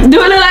cold?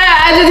 Doing it like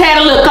I just had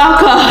a little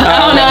cough. I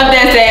don't know if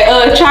that's that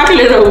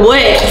chocolate or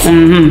what.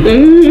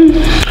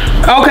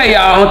 Okay,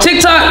 y'all. On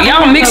TikTok,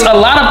 y'all mix a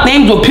lot of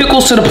things with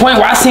pickles to the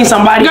point where I seen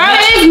somebody. Girl,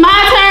 it's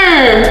my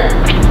turn.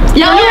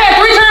 Yo, you had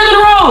 3 turns in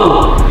a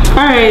row.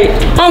 Alright.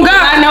 Oh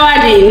God. I know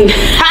I didn't.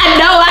 I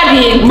know I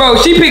didn't.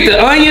 Bro, she picked the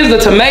onions, the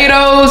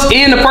tomatoes,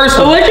 and the first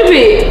one. What you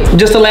pick?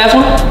 Just the last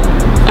one?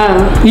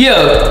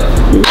 Yeah.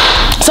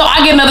 So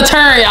I get another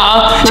turn,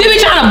 y'all. She be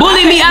trying to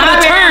bully me out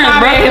of turns,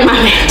 bro.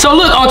 So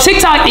look, on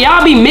TikTok,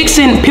 y'all be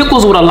mixing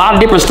pickles with a lot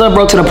of different stuff,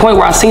 bro, to the point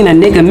where I seen a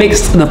nigga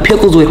mix the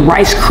pickles with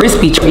Rice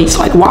Krispie treats.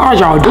 Like, why are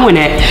y'all doing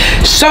that?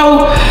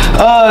 So,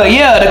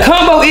 yeah, the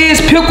combo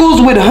is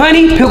pickles with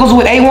honey, pickles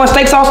with A1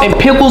 steak sauce, and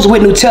pickles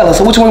with Nutella.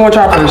 So which one you want to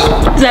try first?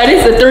 So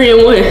this is a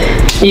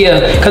 3-in-1. Yeah,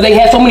 because they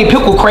had so many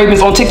pickle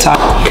cravings on TikTok.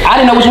 I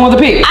didn't know which one to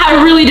pick.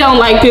 I really don't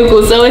like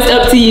pickles, so it's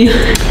up to you.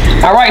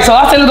 All right, so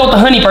I'll say let's go with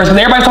the honey first, because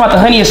everybody's talking about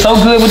the honey is so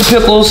good with the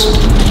pickles.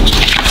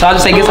 So I'll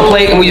just say get some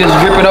plate and we just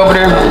drip it over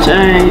there.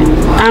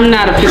 I'm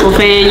not a pickle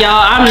fan, y'all.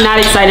 I'm not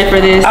excited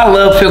for this. I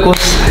love pickles.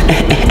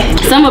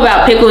 Some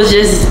about pickles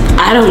just,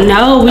 I don't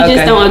know. We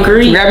just don't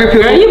agree. Grab your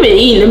pickle. Girl, you been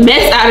eating the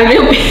mess out of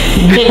them.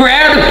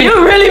 Grab the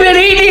pickle. You really been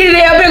eating these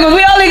damn pickles.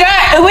 We only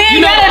got, we ain't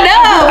got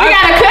enough. We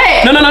gotta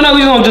cut. No,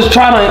 we gonna just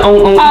try to I'm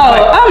like,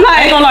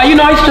 I ain't gonna lie, you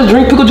know I used to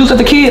drink pickle juice as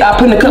a kid. I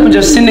put in a cup and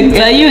just sit in the,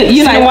 so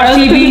you like watch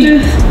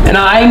TV. And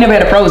I ain't never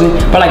had it frozen,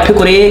 but like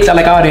pickled eggs, I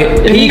like all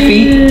that. Pig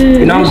feet,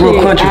 you know I'm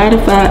real country.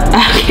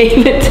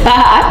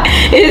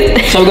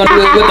 So we're gonna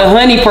do it with the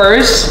honey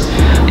first.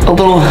 A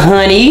little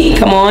honey,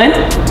 come on.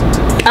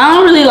 I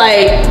don't really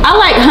like, I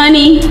like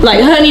honey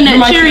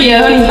nut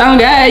Cheerios. Oh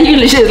God, you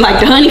just like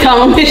the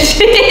honeycomb and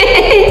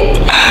shit.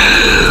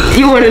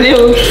 You one of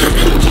them.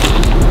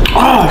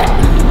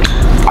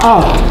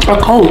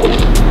 I'm cold. I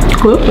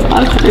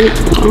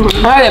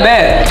ain't that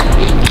bad.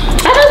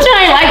 I thought you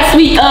ain't like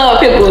sweet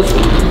pickles.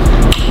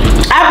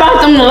 I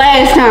bought them the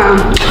last time.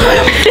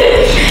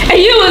 And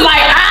you was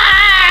like,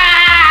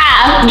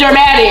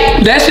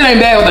 dramatic. That shit ain't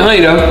bad with the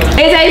honey though.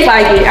 It tastes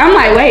like it. I'm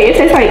like, wait, it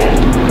tastes like.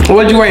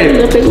 What'd you rate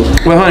it?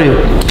 With honey.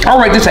 I'll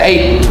rate this an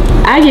 8.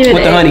 I give it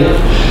with the honey.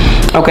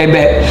 Okay,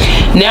 bet.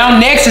 Now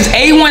next is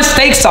A1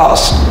 steak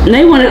sauce.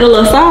 They wanted a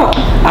little salt.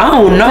 I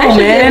don't know,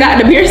 man. Got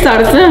the beer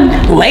salt or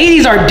something.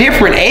 Ladies are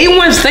different.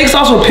 A1 steak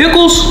sauce with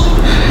pickles.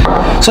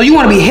 So you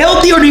want to be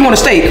healthy or do you want a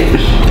steak?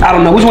 I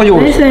don't know. Which one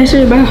yours? That's that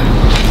shit about.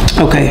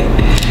 Okay.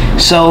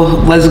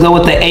 So let's go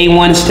with the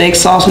A1 steak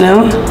sauce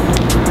now.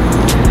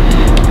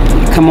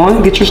 Come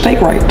on, get your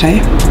steak right,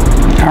 Tay.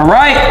 All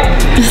right.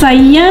 It's like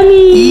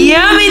yummy.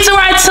 Yummy to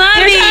our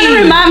tummy. It kind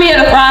of remind me of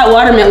the fried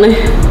watermelon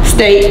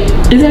steak.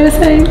 Is that a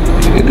steak?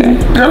 Okay.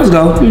 Girl, let's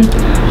go.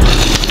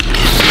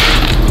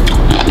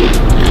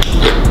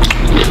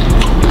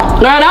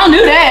 Girl, don't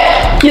do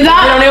that. Cause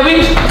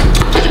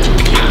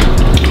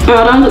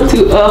don't look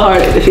too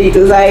hard at the feet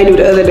because I ain't do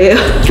the other day.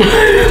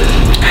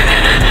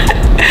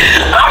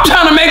 I'm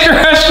trying to make sure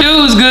her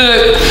shoes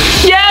good.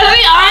 Yeah,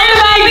 see, I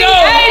ain't do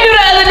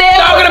the other day.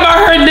 Talking about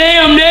her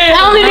damn day.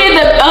 I only did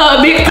the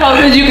big toe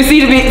because you can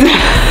see the big toe.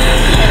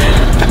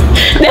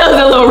 That was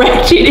a little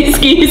ratchet,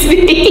 excuse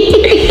me.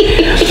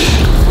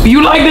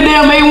 You like the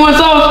damn A1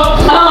 sauce?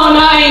 Oh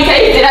no, I ain't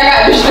tasted it. I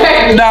got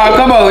distracted. Nah,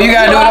 come on, you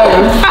gotta do it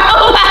over.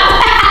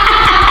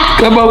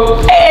 Come on.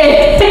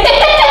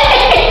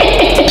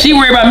 She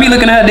worried about me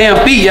looking at her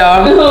damn feet,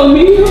 y'all. Oh,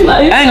 me?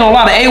 Like, I ain't gonna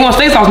lie, the A1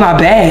 steak sauce not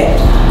bad.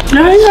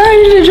 No, you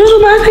already did juice,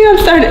 but I think I'm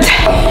starting to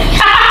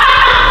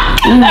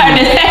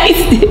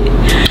taste it.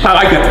 I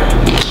like it.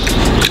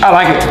 I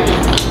like it.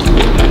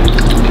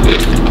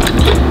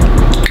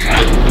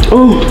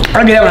 Ooh,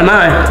 I get that one a 9.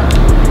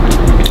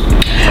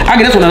 I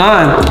get this one a 9.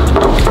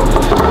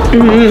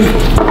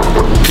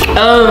 I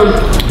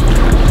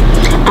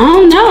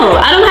don't know.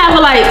 I don't have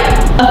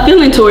a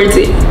feeling towards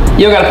it.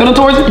 You don't got a feeling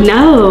towards it?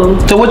 No.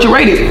 So what you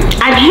rate it?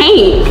 I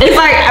can't. It's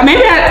like,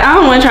 maybe I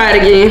don't want to try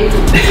it again.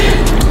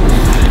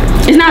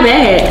 It's not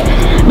bad,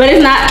 but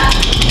it's not.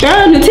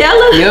 Girl,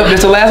 Nutella? Yep,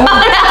 that's the last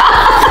one.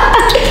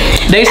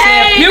 They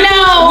said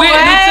pickles with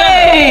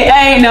Nutella.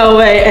 Ain't no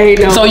way.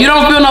 So you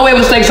don't feel no way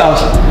with steak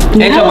sauce?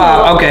 Ain't your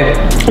vibe? Okay.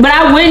 But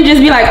I wouldn't just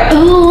be like,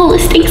 oh,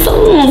 steak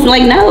sauce.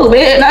 Like, no,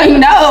 man. Like,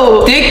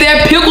 no. Stick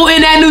that pickle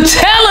in that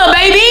Nutella,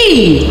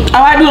 baby.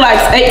 Oh, I do like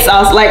steak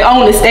sauce, like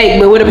on the steak,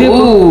 but with a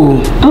pickle.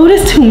 Ooh. Oh,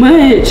 that's too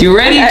much. You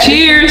ready?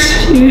 Cheers.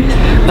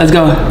 Let's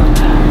go.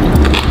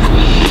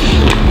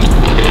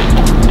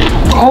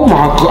 Oh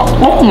my god.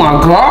 Oh my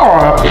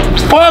god.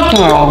 Fuck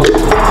no.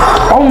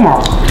 Oh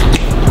my.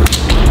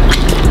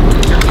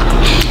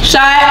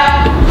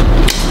 Shot.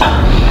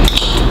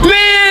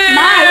 Man.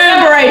 Mine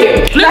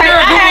separated.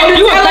 Like,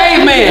 you a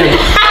caveman.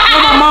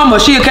 You're my mama.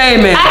 She a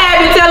caveman. I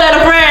had to tell her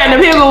the friend, the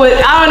pickle was,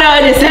 I don't know,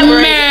 it just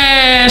separated.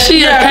 Man,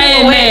 she a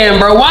caveman,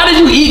 bro. Why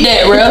did you eat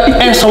that, bro?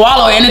 And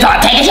swallow it and then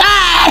take a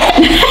shot.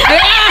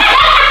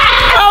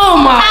 Oh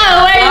my god.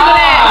 I wait for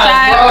that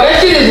shot. Bro, that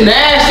shit is shit is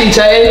nasty,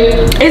 Tay.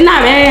 It's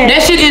not bad.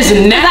 That shit is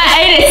nasty. I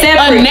ate it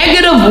separate. A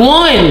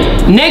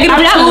 -1, -2,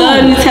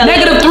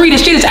 -3.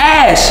 This shit is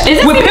ass.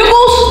 With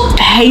pickles?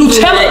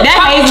 Hazelnut. That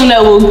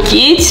hazelnut will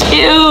get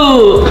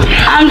you.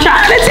 I'm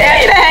trying to tell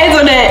you that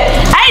hazelnut.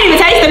 I didn't even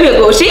taste the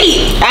pickle.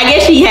 I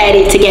guess she had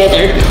it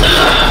together.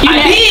 I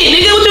did,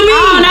 nigga. What you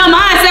mean? Oh no,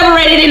 mine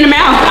separated in the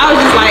mouth. I was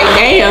just like,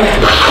 damn.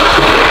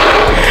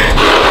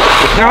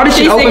 All this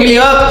shit opened me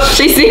up.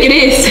 She's sick of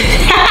this.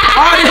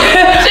 all this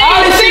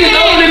shit is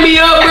opening me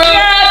up, bro.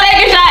 Girl,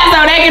 take a shot so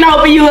they can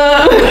open you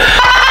up.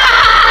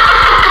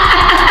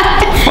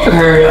 Fuck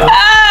her up.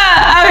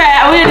 Okay,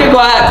 we'll do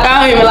guac. I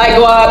don't even like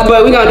guac, but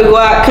we're gonna do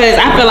guac because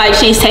I feel like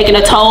she's taking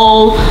a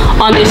toll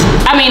on this.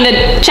 I mean, the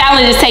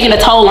challenge is taking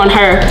a toll on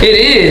her. It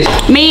is.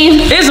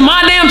 Me? It's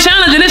my damn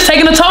challenge and it's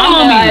taking a toll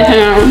on me.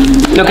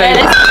 Okay.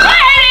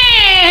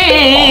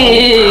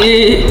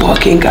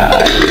 Fucking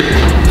God.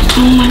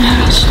 Oh my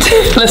gosh.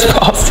 Let's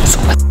pause this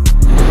one.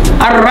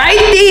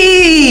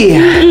 Alrighty.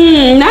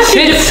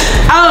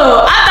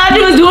 Oh, I thought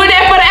you was doing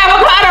that for the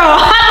avocado.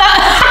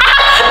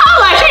 I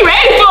was like, she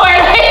ready for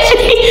it.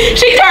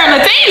 She turned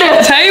Latina.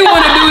 Tay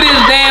want to do this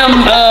damn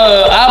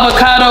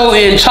avocado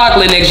and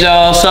chocolate next,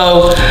 y'all.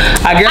 So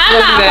I guess I'm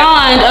not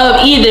fond of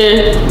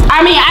either.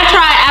 I mean, I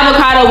tried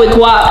avocado with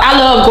guac. I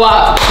love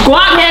guac.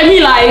 Guac had me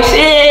like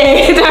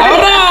shit.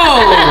 Hold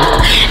on.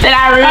 That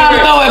I remember.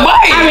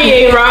 I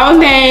mean, wrong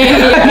thing.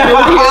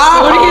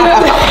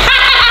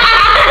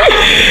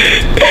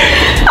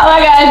 Oh my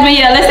gosh, but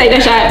yeah, let's take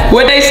that shot.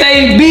 What they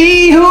say,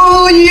 be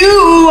who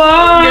you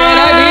are. Girl,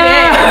 don't do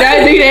that.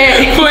 Don't do that.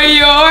 For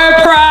your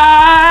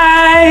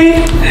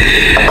pride.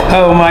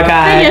 Oh my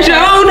God.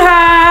 Don't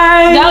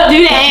hide. Don't do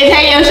that and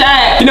take your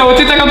shot. You know what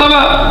TikTok I'm talking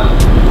about?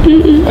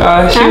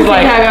 She was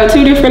like, I got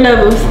 2 different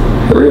levels.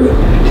 For real?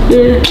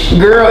 Yeah.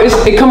 Girl,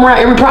 it come around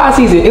every pride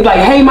season. It's like,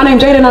 hey, my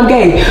name's Jada and I'm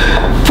gay.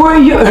 For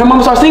you. Her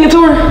mama starts singing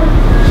to her.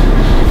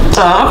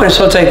 I'm gonna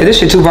show take it. This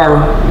shit too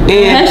viral.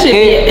 And,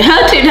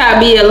 her TikTok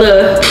be a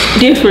little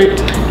different.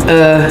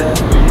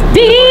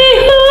 Be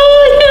who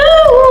you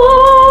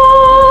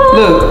are.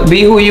 Look,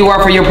 be who you are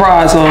for your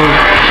pride song.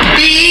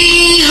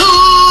 Be who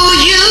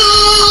you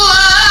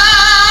are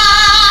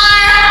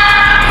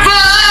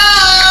for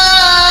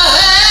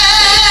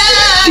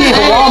She ain't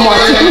for Walmart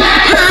too.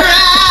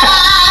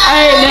 I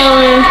ain't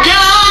knowing.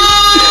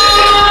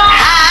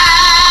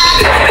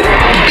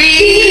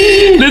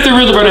 This is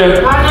real right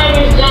there. My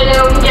name is Jada.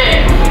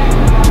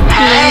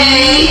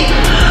 Hey,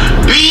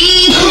 be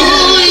who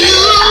you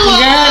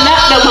are. Girl,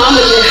 not the mama.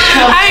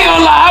 I ain't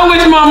gonna lie, I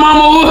wish my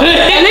mama would.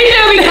 At least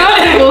you'll be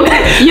comfortable.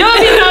 You'll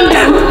be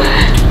comfortable.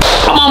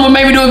 My mama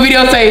made me do a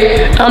video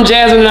say, I'm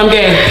Jasmine and I'm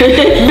gay.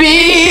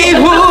 Be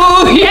who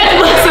you That's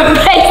what some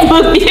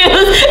Facebook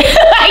views.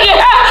 Like,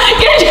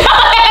 get your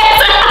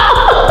ass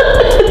out.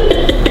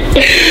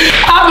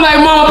 I'm like,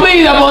 mama,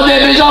 please, I want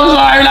that bitch. I'm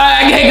sorry,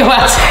 I can't go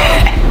outside.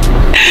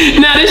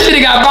 Now this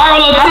shit got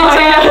viral on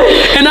TikTok,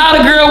 and all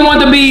the girl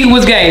wanted to be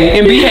was gay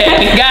and be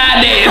happy.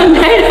 Goddamn.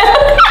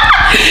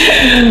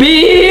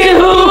 Be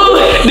who.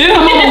 Then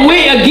her mama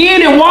went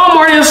again in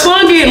Walmart and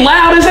sung it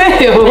loud as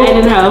hell. I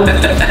don't know.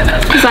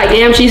 It's like,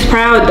 damn, she's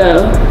proud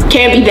though.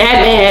 Can't be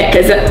that mad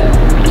because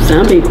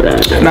some people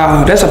don't.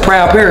 No, that's a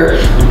proud parent.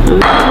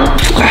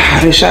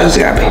 This shot has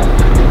got me.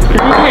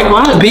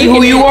 Be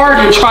who you are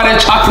and try that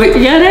chocolate.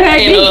 Yeah, that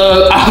ain't me.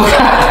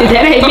 Avocado.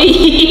 That ain't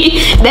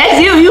me. That's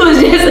you. You was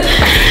just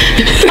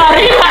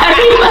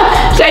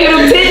shaking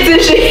them tits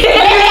and shit.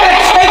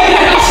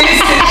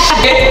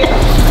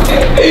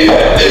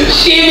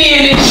 Shimmy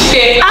and this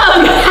shit.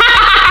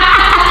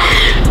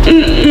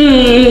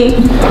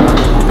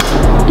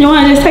 You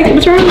want to just take it,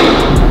 Patron?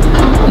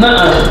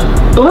 Nuh-uh.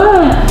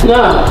 What?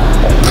 No.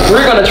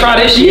 We're gonna try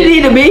this shit. You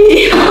need to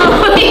be.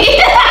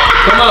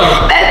 Come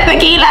on. That's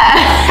tequila.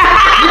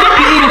 You gonna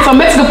be eating some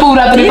Mexican food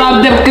after this.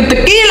 The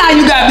tequila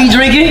you gotta be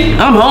drinking.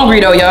 I'm hungry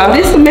though, y'all.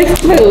 This is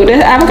Mexican food.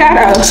 That's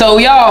avocado. So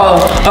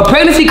y'all, a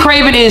pregnancy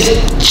craving is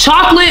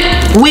chocolate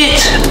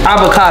with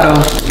avocado.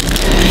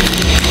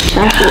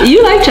 Chocolate.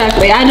 You like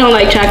chocolate. I don't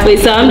like chocolate,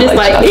 so I'm just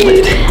like I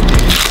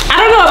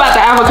don't know about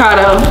the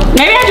avocado.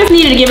 Maybe I just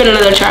needed to give it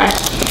another try.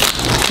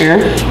 Here.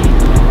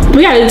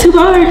 We gotta do 2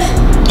 bars.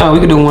 Oh, we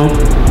could do one.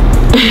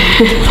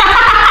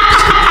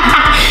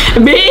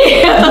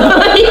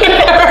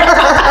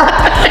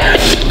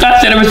 I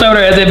said every soda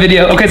as that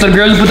video. Okay, so the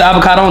girl just put the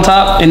avocado on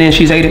top and then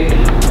she's ate it.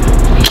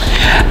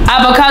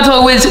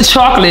 Avocado with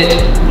chocolate.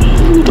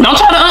 Don't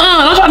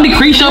try to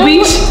decrease your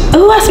piece.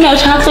 Ooh, I smell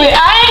chocolate.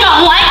 I ain't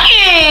gonna like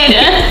it.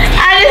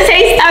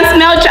 I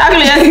smell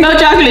chocolate. I smell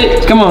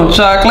chocolate. Come on,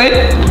 chocolate.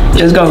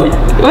 Let's go.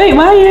 Wait,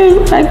 why are you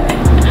like?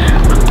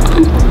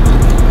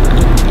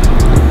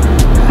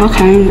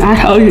 Okay, I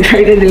told you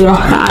straight to do it. Girl,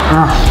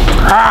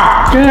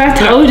 I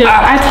told you.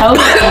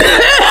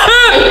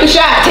 Take the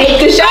shot. Take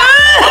the shot.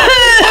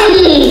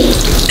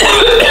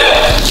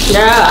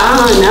 Girl,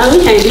 I don't know.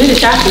 We can't do the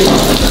chocolate.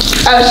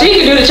 Oh, she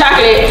can do the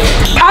chocolate.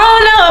 I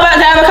don't know about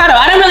the avocado.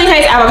 I don't really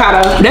taste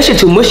avocado. That shit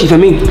too mushy for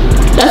me.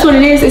 That's what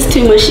it is. It's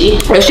too mushy.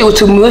 That shit was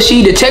too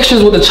mushy. The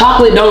textures with the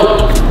chocolate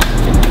don't.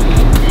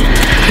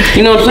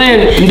 You know what I'm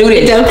saying? Do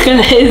this. It don't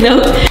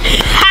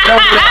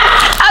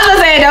I was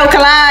gonna say it don't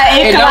collide.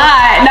 It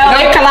collide. No,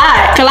 it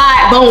collide.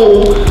 Collide.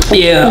 Boom.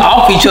 Yeah,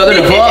 off each other.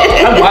 The fuck.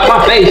 I wipe my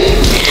face.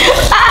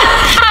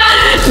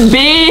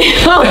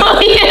 Big. Bro,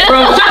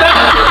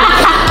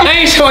 they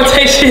ain't sure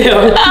take shit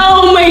up.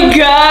 Oh my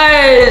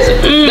gosh.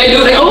 They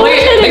do. They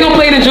gonna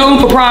play it in June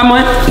for Pride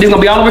Month. They're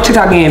gonna be all over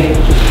TikTok again.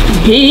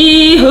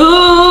 Be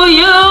who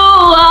you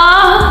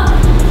are.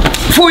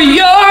 For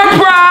your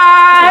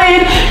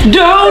pride,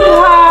 don't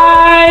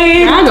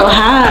hide. I go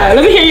high.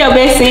 Let me hear your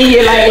best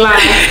singing like line.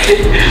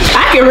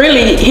 I can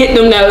really hit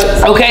them notes.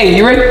 Okay,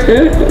 you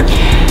ready?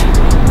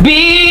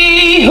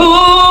 Be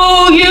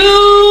who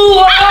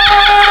you are.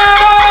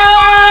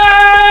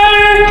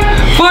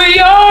 For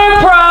your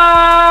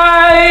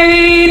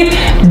pride,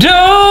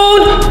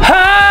 don't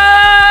hide.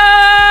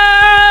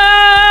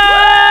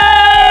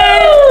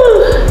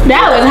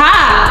 That was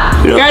high.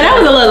 Girl, that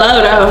was a little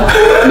low though.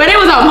 But it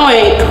was on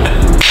point.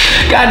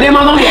 Goddamn,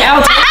 I'm on the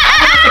outside.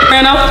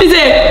 He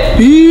said,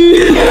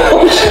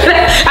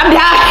 I'm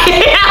down.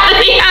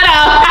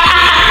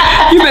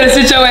 You better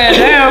sit your ass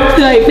down.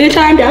 Like, bitch,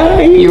 I'm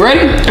down. You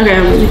ready? Okay,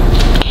 I'm ready.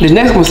 This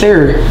next one's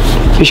scary.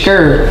 You're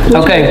scared.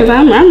 Okay. Because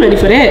I'm ready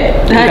for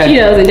that. Hot Okay.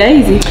 Cheetos and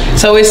Daisy.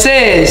 So it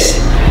says,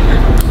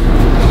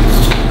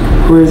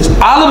 where's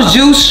olive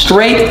juice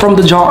straight from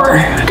the jar.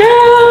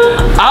 Girl.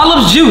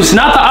 Olive juice,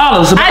 not the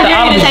olives. But I the dare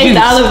you olive to taste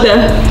juice. all of the.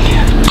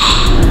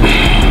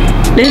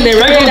 This is the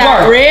Straight from red the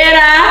jar. eye. Red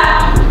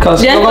eye.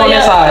 Cause Just look on for that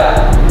your- side.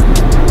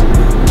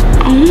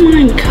 Oh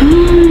my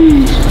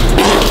gosh.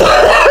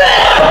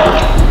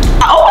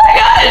 Oh my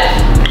god.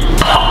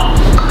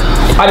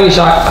 I need a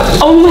shot.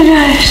 Oh my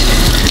gosh.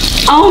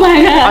 Oh my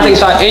I god. take a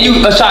shot. And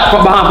you a shot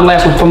from behind from the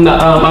last one from the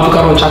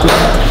avocado and chocolate.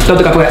 Don't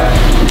think I forgot.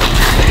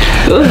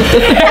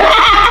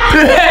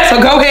 So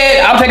go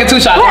ahead. I'm taking 2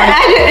 shots. I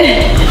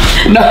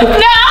No. want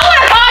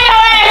to call your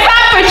ass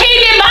out for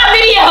cheating in my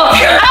video.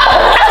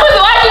 I was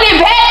watching it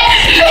back.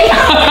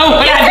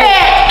 What I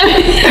did.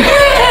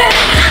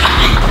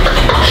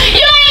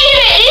 You ain't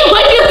even eat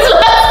what you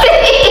supposed to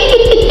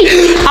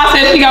eat. I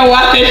said she gonna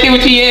watch that shit when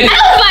she ate it. I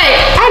was like,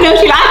 I know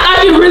she. I thought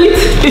you really.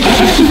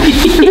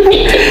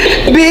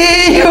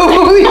 Be who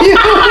you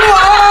are.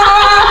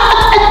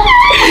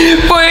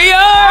 For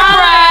your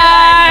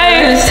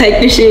pride. Let's take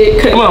this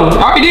shit. Come on. I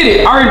already did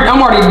it.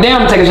 I'm already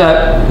down to take a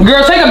shot.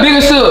 Girl, take a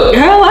bigger sip.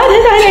 Girl, why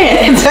did I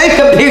that? Take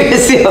a bigger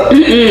sip.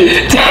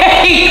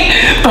 Take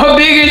a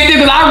bigger sip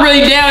because I'm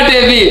really down with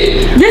that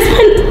bitch. This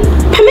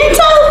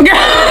pimento?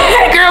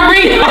 Girl,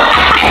 breathe.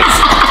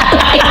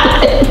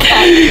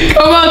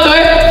 Come on,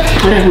 Toy.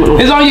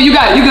 It's on you. You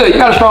got it. You good. You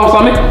got a strong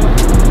stomach.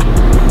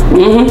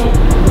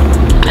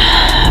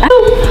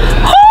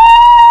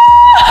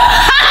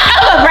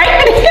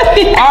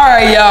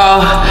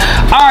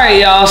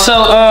 Alright, y'all. So,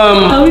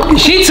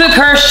 she took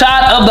her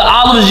shot of the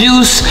olive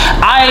juice.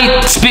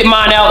 I spit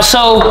mine out.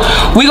 So,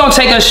 we gonna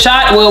take a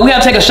shot. Well, we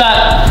have to take a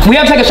shot. We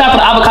have to take a shot for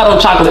the avocado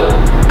and chocolate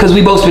because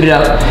we both spit it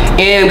out.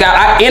 And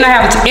I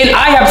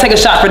have to take a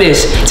shot for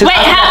this. Wait,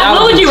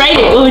 what would you rate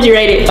it? What would you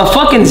rate it? A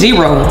fucking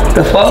 0.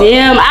 The fuck?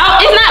 Damn,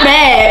 it's not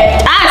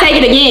bad. I'll take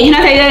it again. Can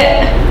I take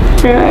that?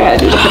 Girl, I gotta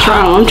do the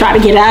Patron. I'm trying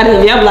to get out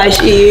of it. I'm like,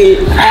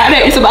 shit. I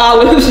take some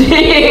olive shit.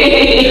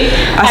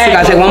 I still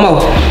gotta take one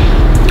more.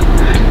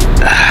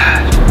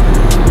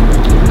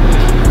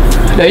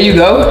 There you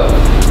go.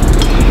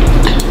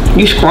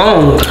 You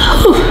strong.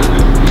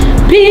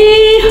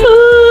 Be who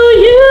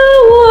you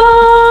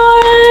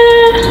are.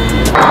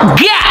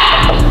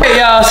 Yeah. Hey,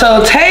 y'all.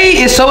 So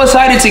Tay is so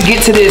excited to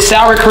get to this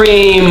sour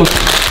cream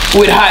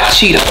with hot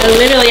Cheetos.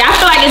 Literally, I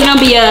feel like it's gonna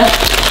be a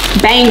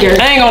banger.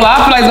 I ain't gonna lie.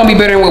 I feel like it's gonna be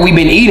better than what we've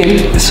been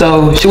eating.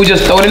 So should we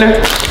just throw it in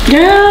there?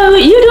 Girl,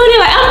 you doing it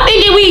like I'm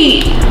thinking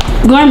we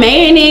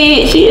gourmeting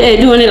it. She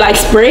doing it like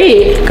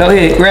spread. Go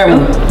ahead, grab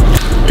one.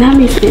 Not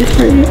me saying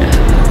spread.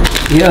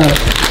 Yeah.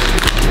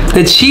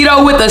 The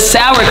Cheeto with the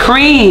sour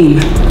cream.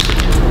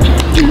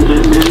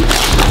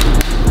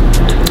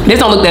 This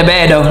don't look that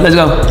bad though. Let's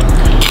go.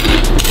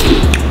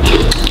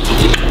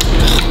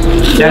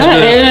 That's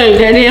good.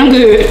 That damn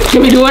good.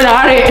 Can we do it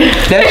all that?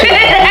 That's good.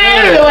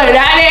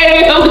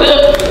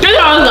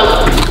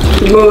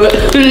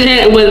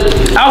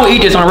 I would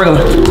eat this on a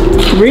regular.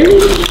 Really?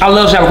 I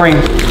love sour cream.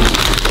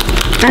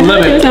 I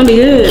love it. It's gonna be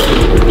good.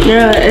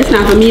 Girl, it's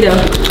not for me though.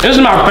 This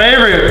is my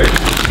favorite.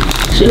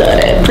 She love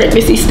that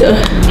pregnancy stuff.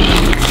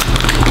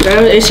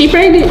 Girl, is she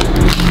pregnant?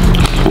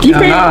 You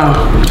pregnant? Nah.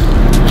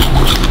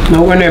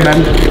 Nowhere near,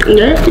 baby.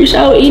 Girl, you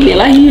sure eating it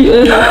like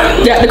you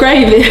got the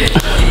craving.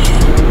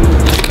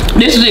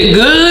 This is it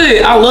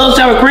good. I love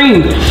sour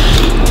cream.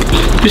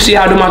 You see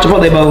how I do my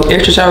Chipotle bowl?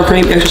 Extra sour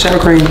cream, extra sour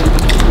cream.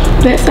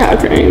 That sour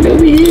cream, that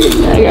be it.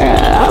 Like,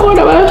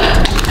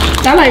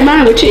 I like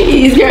mine with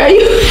cheese, girl.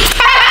 You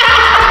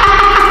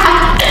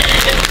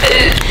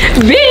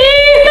be who you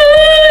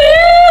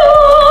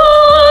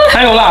are. I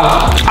ain't gonna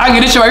lie. I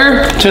get this right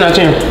here. 10 out of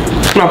 10.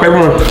 It's my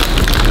favorite one.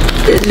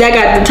 That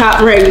got the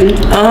top rating.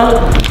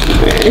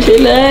 She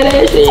love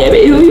that shit.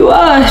 Be who you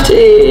are,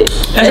 shit.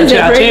 That's a 10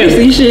 out of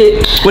 10.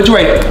 Shit. What you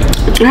rate?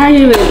 I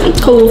give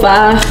it cool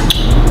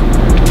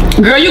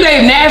 5. Girl, you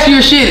gave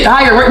nastier shit.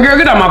 Girl,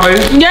 get out my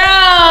face. Girl,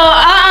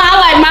 I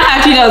like my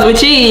hot Cheetos with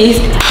cheese.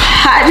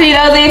 Hot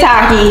Cheetos and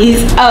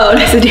Takis. Oh,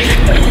 that's a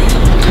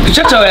different.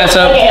 Shut your ass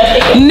up.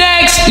 Okay.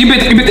 Next, you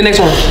bit the next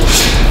one.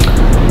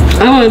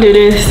 I want to do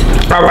this.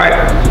 All right.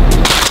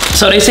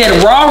 So they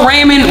said raw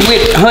ramen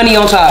with honey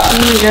on top.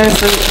 Yes,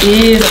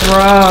 it is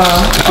raw.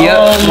 Yep,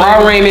 Oh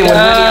raw ramen with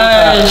honey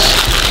on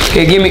top.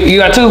 Okay, give me. You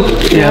got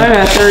 2? Yeah,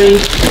 I got 3.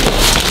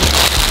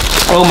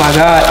 Oh my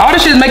god, all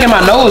this shit is making my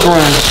nose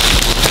run.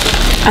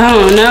 I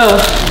don't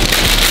know.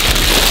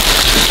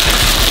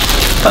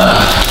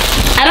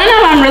 I don't know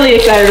if I'm really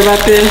excited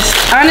about this.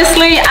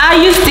 Honestly, I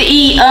used to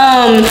eat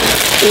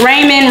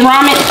ramen.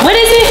 What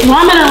is it?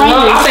 Ramen or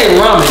ramen? I say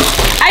ramen.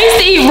 I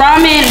used to eat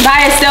ramen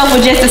by itself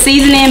with just the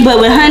seasoning, but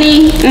with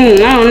honey,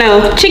 I don't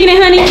know. Chicken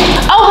and honey.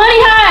 Oh,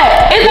 honey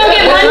hot. It's gonna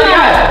get honey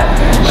hot.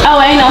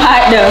 Oh, ain't no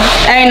hot though.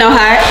 Ain't no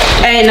hot.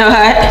 Ain't no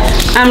hot.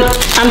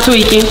 I'm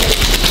tweaking.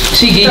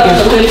 She geeking.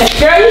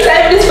 Girl, you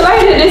saved this for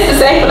later. This is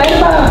safe for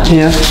later.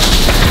 Yeah.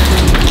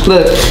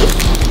 Look.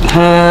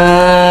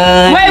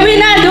 Wait, we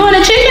not doing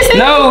the chicken seasoning?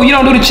 No, you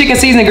don't do the chicken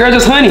seasoning, girl.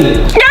 Just honey.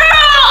 Girl,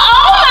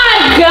 oh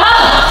my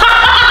god.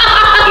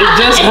 It's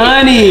just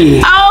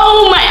honey.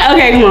 Oh my.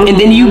 Okay, come on. And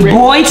then you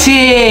boiled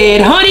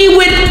it. Honey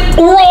with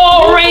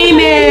raw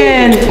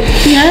ramen.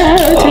 Yeah.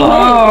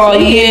 Oh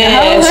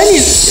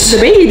yes. The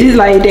baby just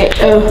like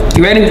that. Oh,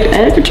 You ready?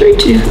 I have to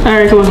treat you. All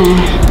right, come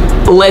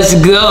on. Let's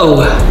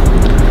go.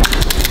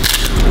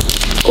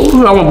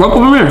 Oh, I want broke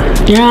over here.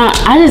 Yeah,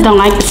 I just don't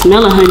like the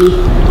smell of honey.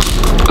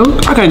 Oh,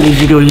 I can't get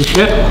you doing this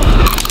shit.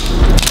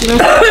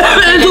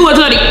 Too much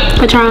honey.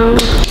 Patron.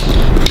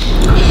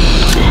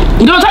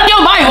 You don't touch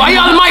your mic. Why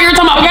y'all in my ear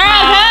talking about? Girl,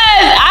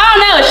 cause I don't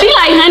know. She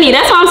like honey.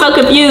 That's why I'm so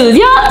confused.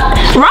 Y'all,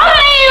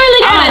 ramen ain't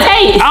really got a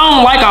taste. I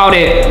don't like all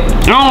that.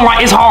 I don't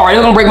like. It's hard.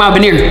 It's gonna break my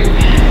veneer.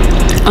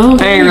 Oh,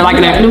 I ain't really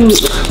liking that.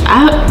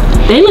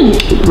 They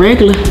look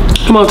regular.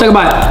 Come on, take a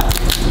bite.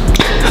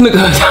 Look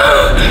at her.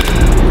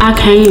 I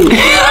can't.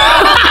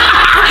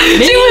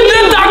 She was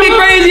just talking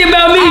crazy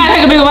about me. I gotta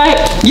take a bigger bite.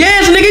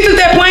 Yes, nigga, you took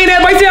that plain ass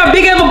bite. See how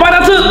big of a bite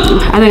I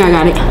took? I think I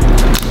got it.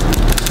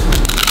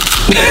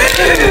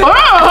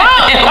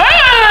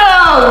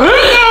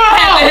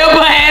 Had to help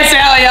her ass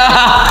out,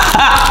 y'all.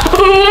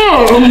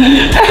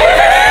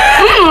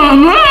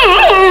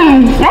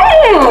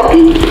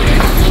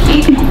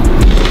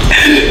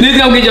 This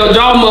gonna get your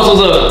jaw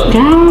muscles up.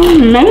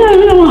 Maybe I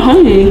don't want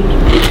honey.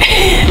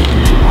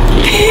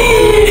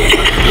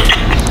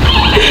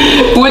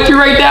 What you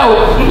rate that one?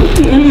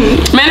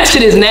 Man, that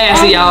shit is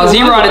nasty, y'all.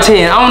 0 out of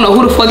 10. I don't know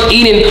who the fuck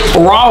eating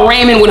raw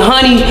ramen with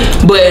honey,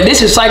 but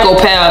this is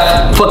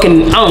psychopath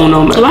fucking, I don't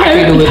know, man. I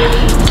can't do it.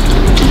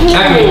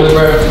 I can't do it,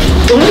 bro.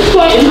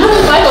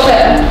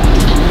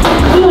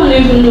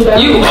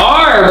 You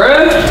are,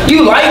 bro.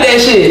 You like that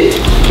shit.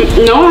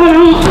 No, I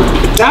don't.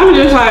 I'm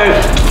just like,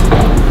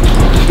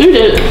 you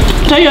did.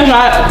 Take your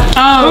shot.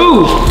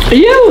 Ooh.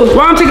 You.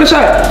 Why I'm taking a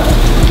shot?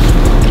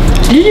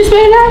 Did you spit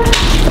it out?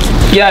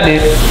 Yeah, I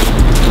did.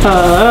 You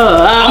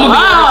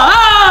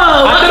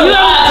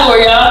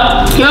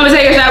want me to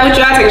take a shot with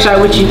you? I'll take a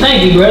shot with you.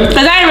 Thank you, bro.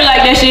 Cause I ain't really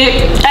like that shit.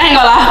 I ain't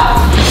gonna lie.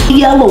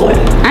 Yellow.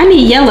 I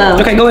need yellow.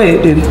 Okay, go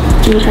ahead, then.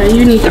 Okay,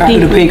 you need the I'll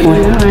do pink. the pink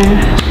one.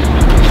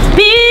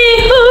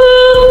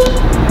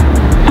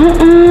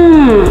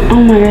 Oh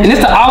my god. And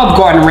it's the Olive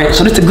Garden ranch,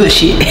 so this the good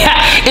shit.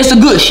 It's the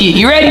good shit.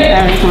 You ready?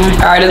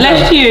 All right,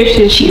 let's go. cheers.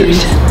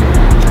 Cheers.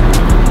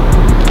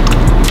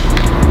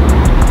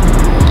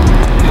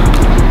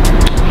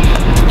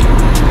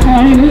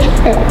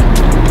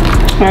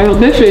 Alright, well,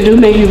 this shit do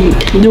make you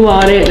do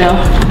all that though.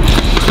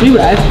 You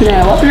like,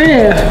 now,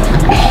 yeah.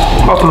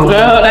 Okay.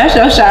 Girl, that's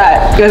your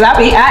shot. Cause I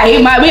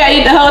ate my, we gotta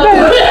eat the whole thing.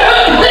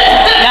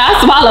 Yeah, I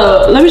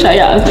swallow. Let me show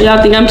y'all.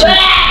 Y'all think I'm cheap.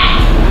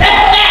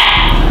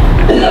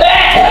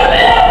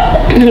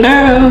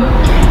 Girl,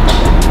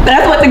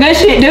 that's what the good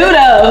shit do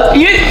though.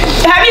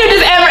 Have you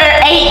just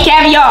ever ate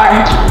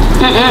caviar?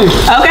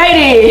 Okay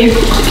then.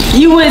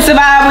 You wouldn't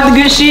survive with the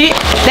good shit.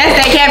 That's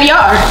that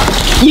caviar.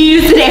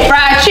 You used to that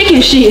fried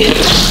chicken shit.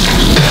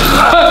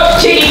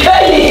 Chicken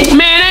cutlet.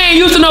 Man, I ain't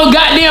used to no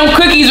goddamn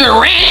cookies with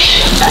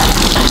ranch.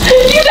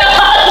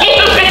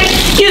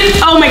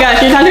 Oh my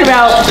gosh, you're talking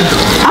about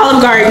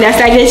Olive Garden. That's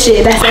that good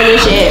shit. That's that good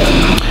shit.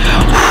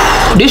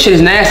 This shit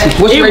is nasty.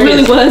 What's It your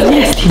really rating? was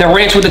nasty. The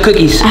ranch with the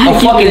cookies. I A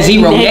give fucking it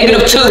 0. -3.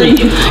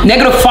 -2.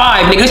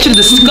 -5. Nigga, this shit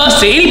is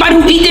disgusting. Anybody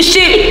who eat this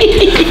shit,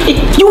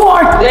 you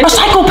are a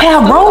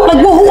psychopath, bro. Like,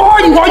 well, who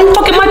are you? Are you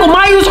fucking Michael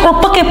Myers or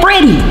fucking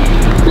Freddy?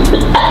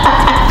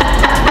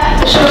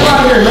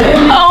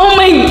 Oh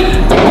my.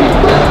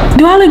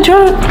 Do I look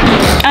drunk?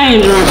 I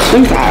ain't drunk.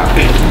 I'm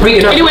sorry.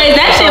 Anyways,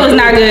 that shit was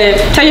not good.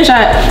 Take your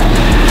shot.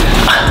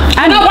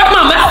 I know, wipe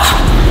my mouth.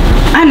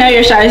 I know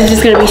your shot is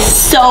just gonna be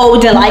so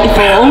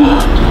delightful.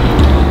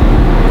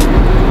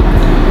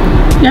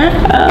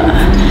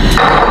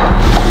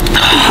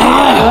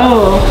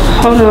 Oh,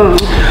 hold on.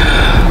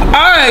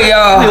 Alright,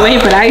 y'all.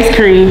 Wait for the ice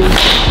cream.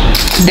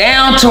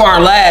 Down to our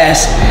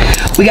last.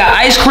 We got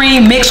ice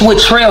cream mixed with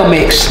trail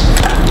mix.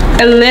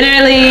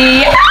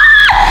 Literally.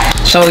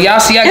 So y'all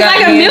see, I got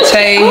like a me milk. and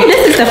Tay. Oh,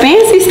 this is the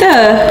fancy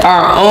stuff.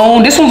 Our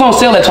own. This one's on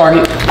sale at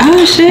Target.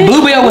 Oh shit.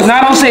 Bluebell was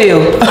not on sale.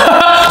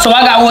 So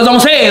I got what's on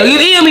sale. You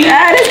feel me?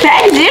 This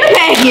package in a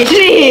package.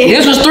 Shit.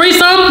 This was 3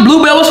 something.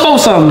 Bluebell was 4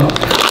 something.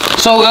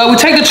 So we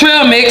take the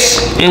trail mix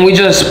and we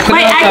just put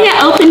it on top. I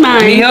can't open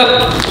mine. Yep.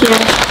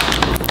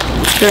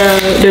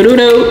 Yeah. Do.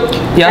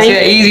 Y'all see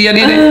that easy? I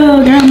did it.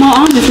 Oh, girl, my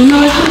arm is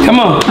nuts.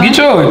 Come on, get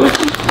yours.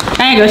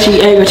 I ain't gonna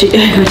cheat.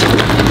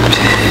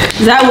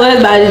 That was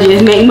about to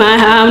just make my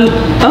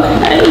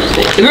okay.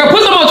 Girl,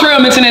 put some more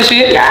trail mix in that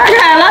shit. I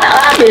got a lot of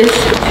office.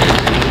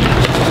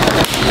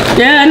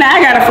 Yeah, now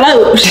I gotta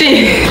float.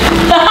 Shit.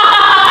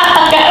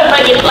 I gotta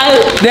fucking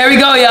float. There we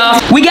go, y'all.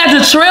 We got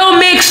the trail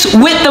mix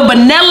with the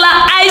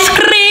vanilla ice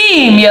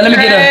cream. Yeah, let me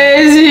get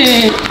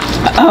a.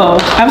 Oh,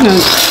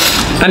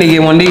 I need to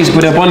get one of these to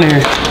put up on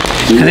there.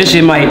 Cause this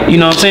shit might, you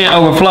know what I'm saying,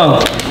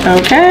 overflow.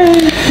 Okay.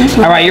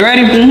 All right, you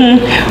ready?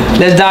 Mm-hmm.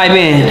 Let's dive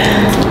in.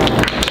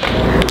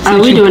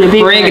 We doing a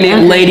big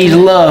pregnant ladies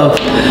love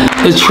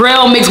the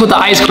trail mix with the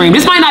ice cream.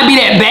 This might not be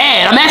that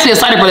bad. I'm actually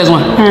excited for this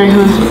one. All right,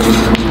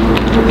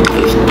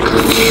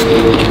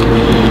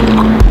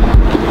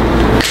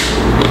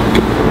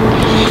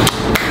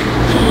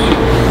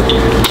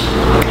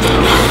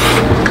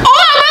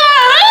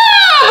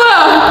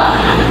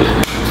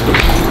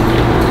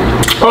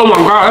 Oh my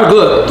God, that's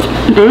good.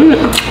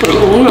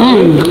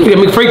 Get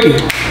me freaky.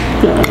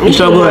 It's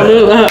so good.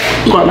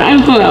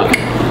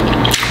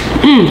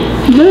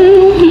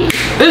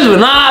 This is a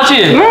 9 out of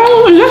 10.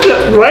 Girl, is this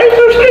a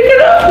razor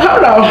sticking up?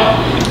 Hold on.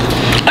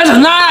 That's a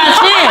 9 out of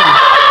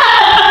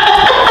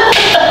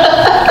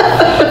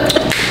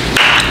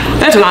 10.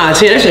 That's a 9 out of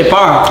 10. That shit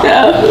fire.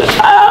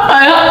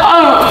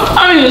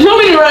 I mean, so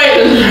many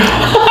raisins.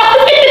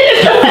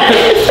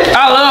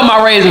 I love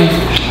my raisin.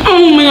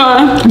 Oh my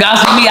God. Got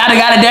some me. I done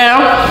got it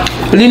down.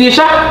 You need a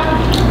shot?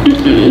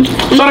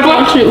 Shot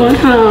o'clock?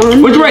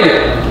 What you rate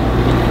it?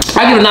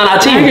 I give it a 9 out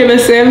of 10. I give it a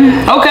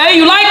 7. Okay,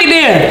 you like it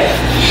then.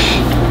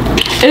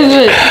 It's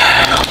good.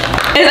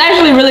 It's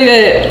actually really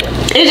good.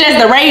 It's just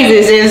the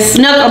raisins just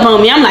snuck up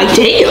on me. I'm like,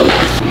 damn.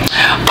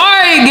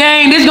 Alright,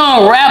 gang, this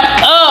gonna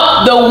wrap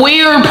up the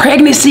weird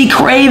pregnancy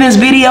cravings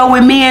video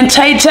with me and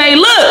Tay Tay.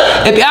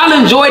 Look, if y'all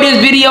enjoyed this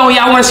video and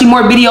y'all want to see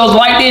more videos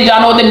like this,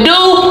 y'all know what to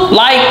do.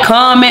 Like,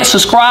 comment,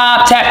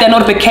 subscribe, tap that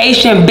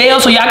notification bell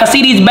so y'all can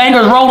see these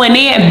bangers rolling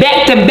in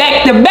back to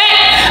back to back.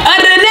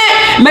 Other than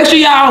that, make sure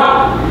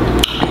y'all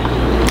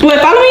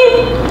follow me?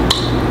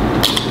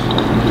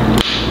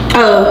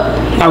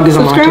 I'll get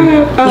some more too.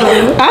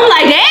 I'm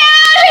like, damn,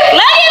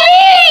 look at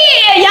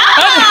me,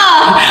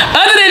 y'all.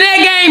 Other than that,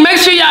 gang, make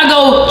sure y'all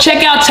go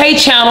check out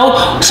Tay's channel,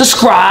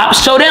 subscribe,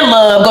 show that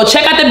love. Go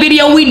check out the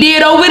video we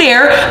did over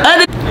there.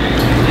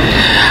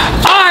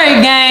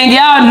 Alright, gang,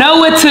 y'all know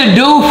what to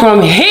do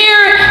from here.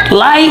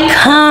 Like,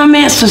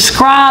 comment,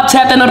 subscribe,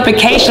 tap that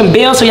notification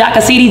bell so y'all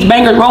can see these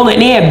bangers rolling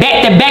in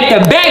back to back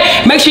to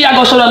back. Make sure y'all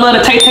go show that love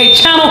to Tay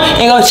channel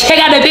and go check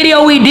out the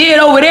video we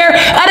did over there.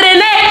 Other than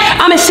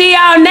that, I'ma see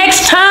y'all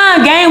next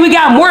time, gang. We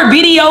got more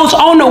videos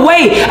on the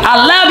way. I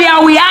love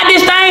y'all. We out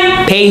this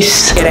thing.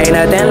 Peace. It ain't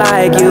nothing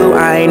like you,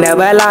 I ain't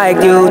never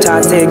liked you.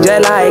 Toxic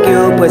just like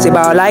you, pussy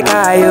ball like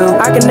Caillou.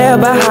 I can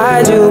never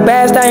hide you,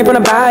 bad thing from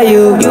the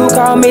bayou. You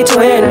call me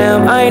twin,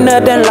 I ain't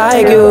nothing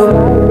like you.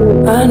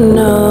 I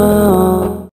know.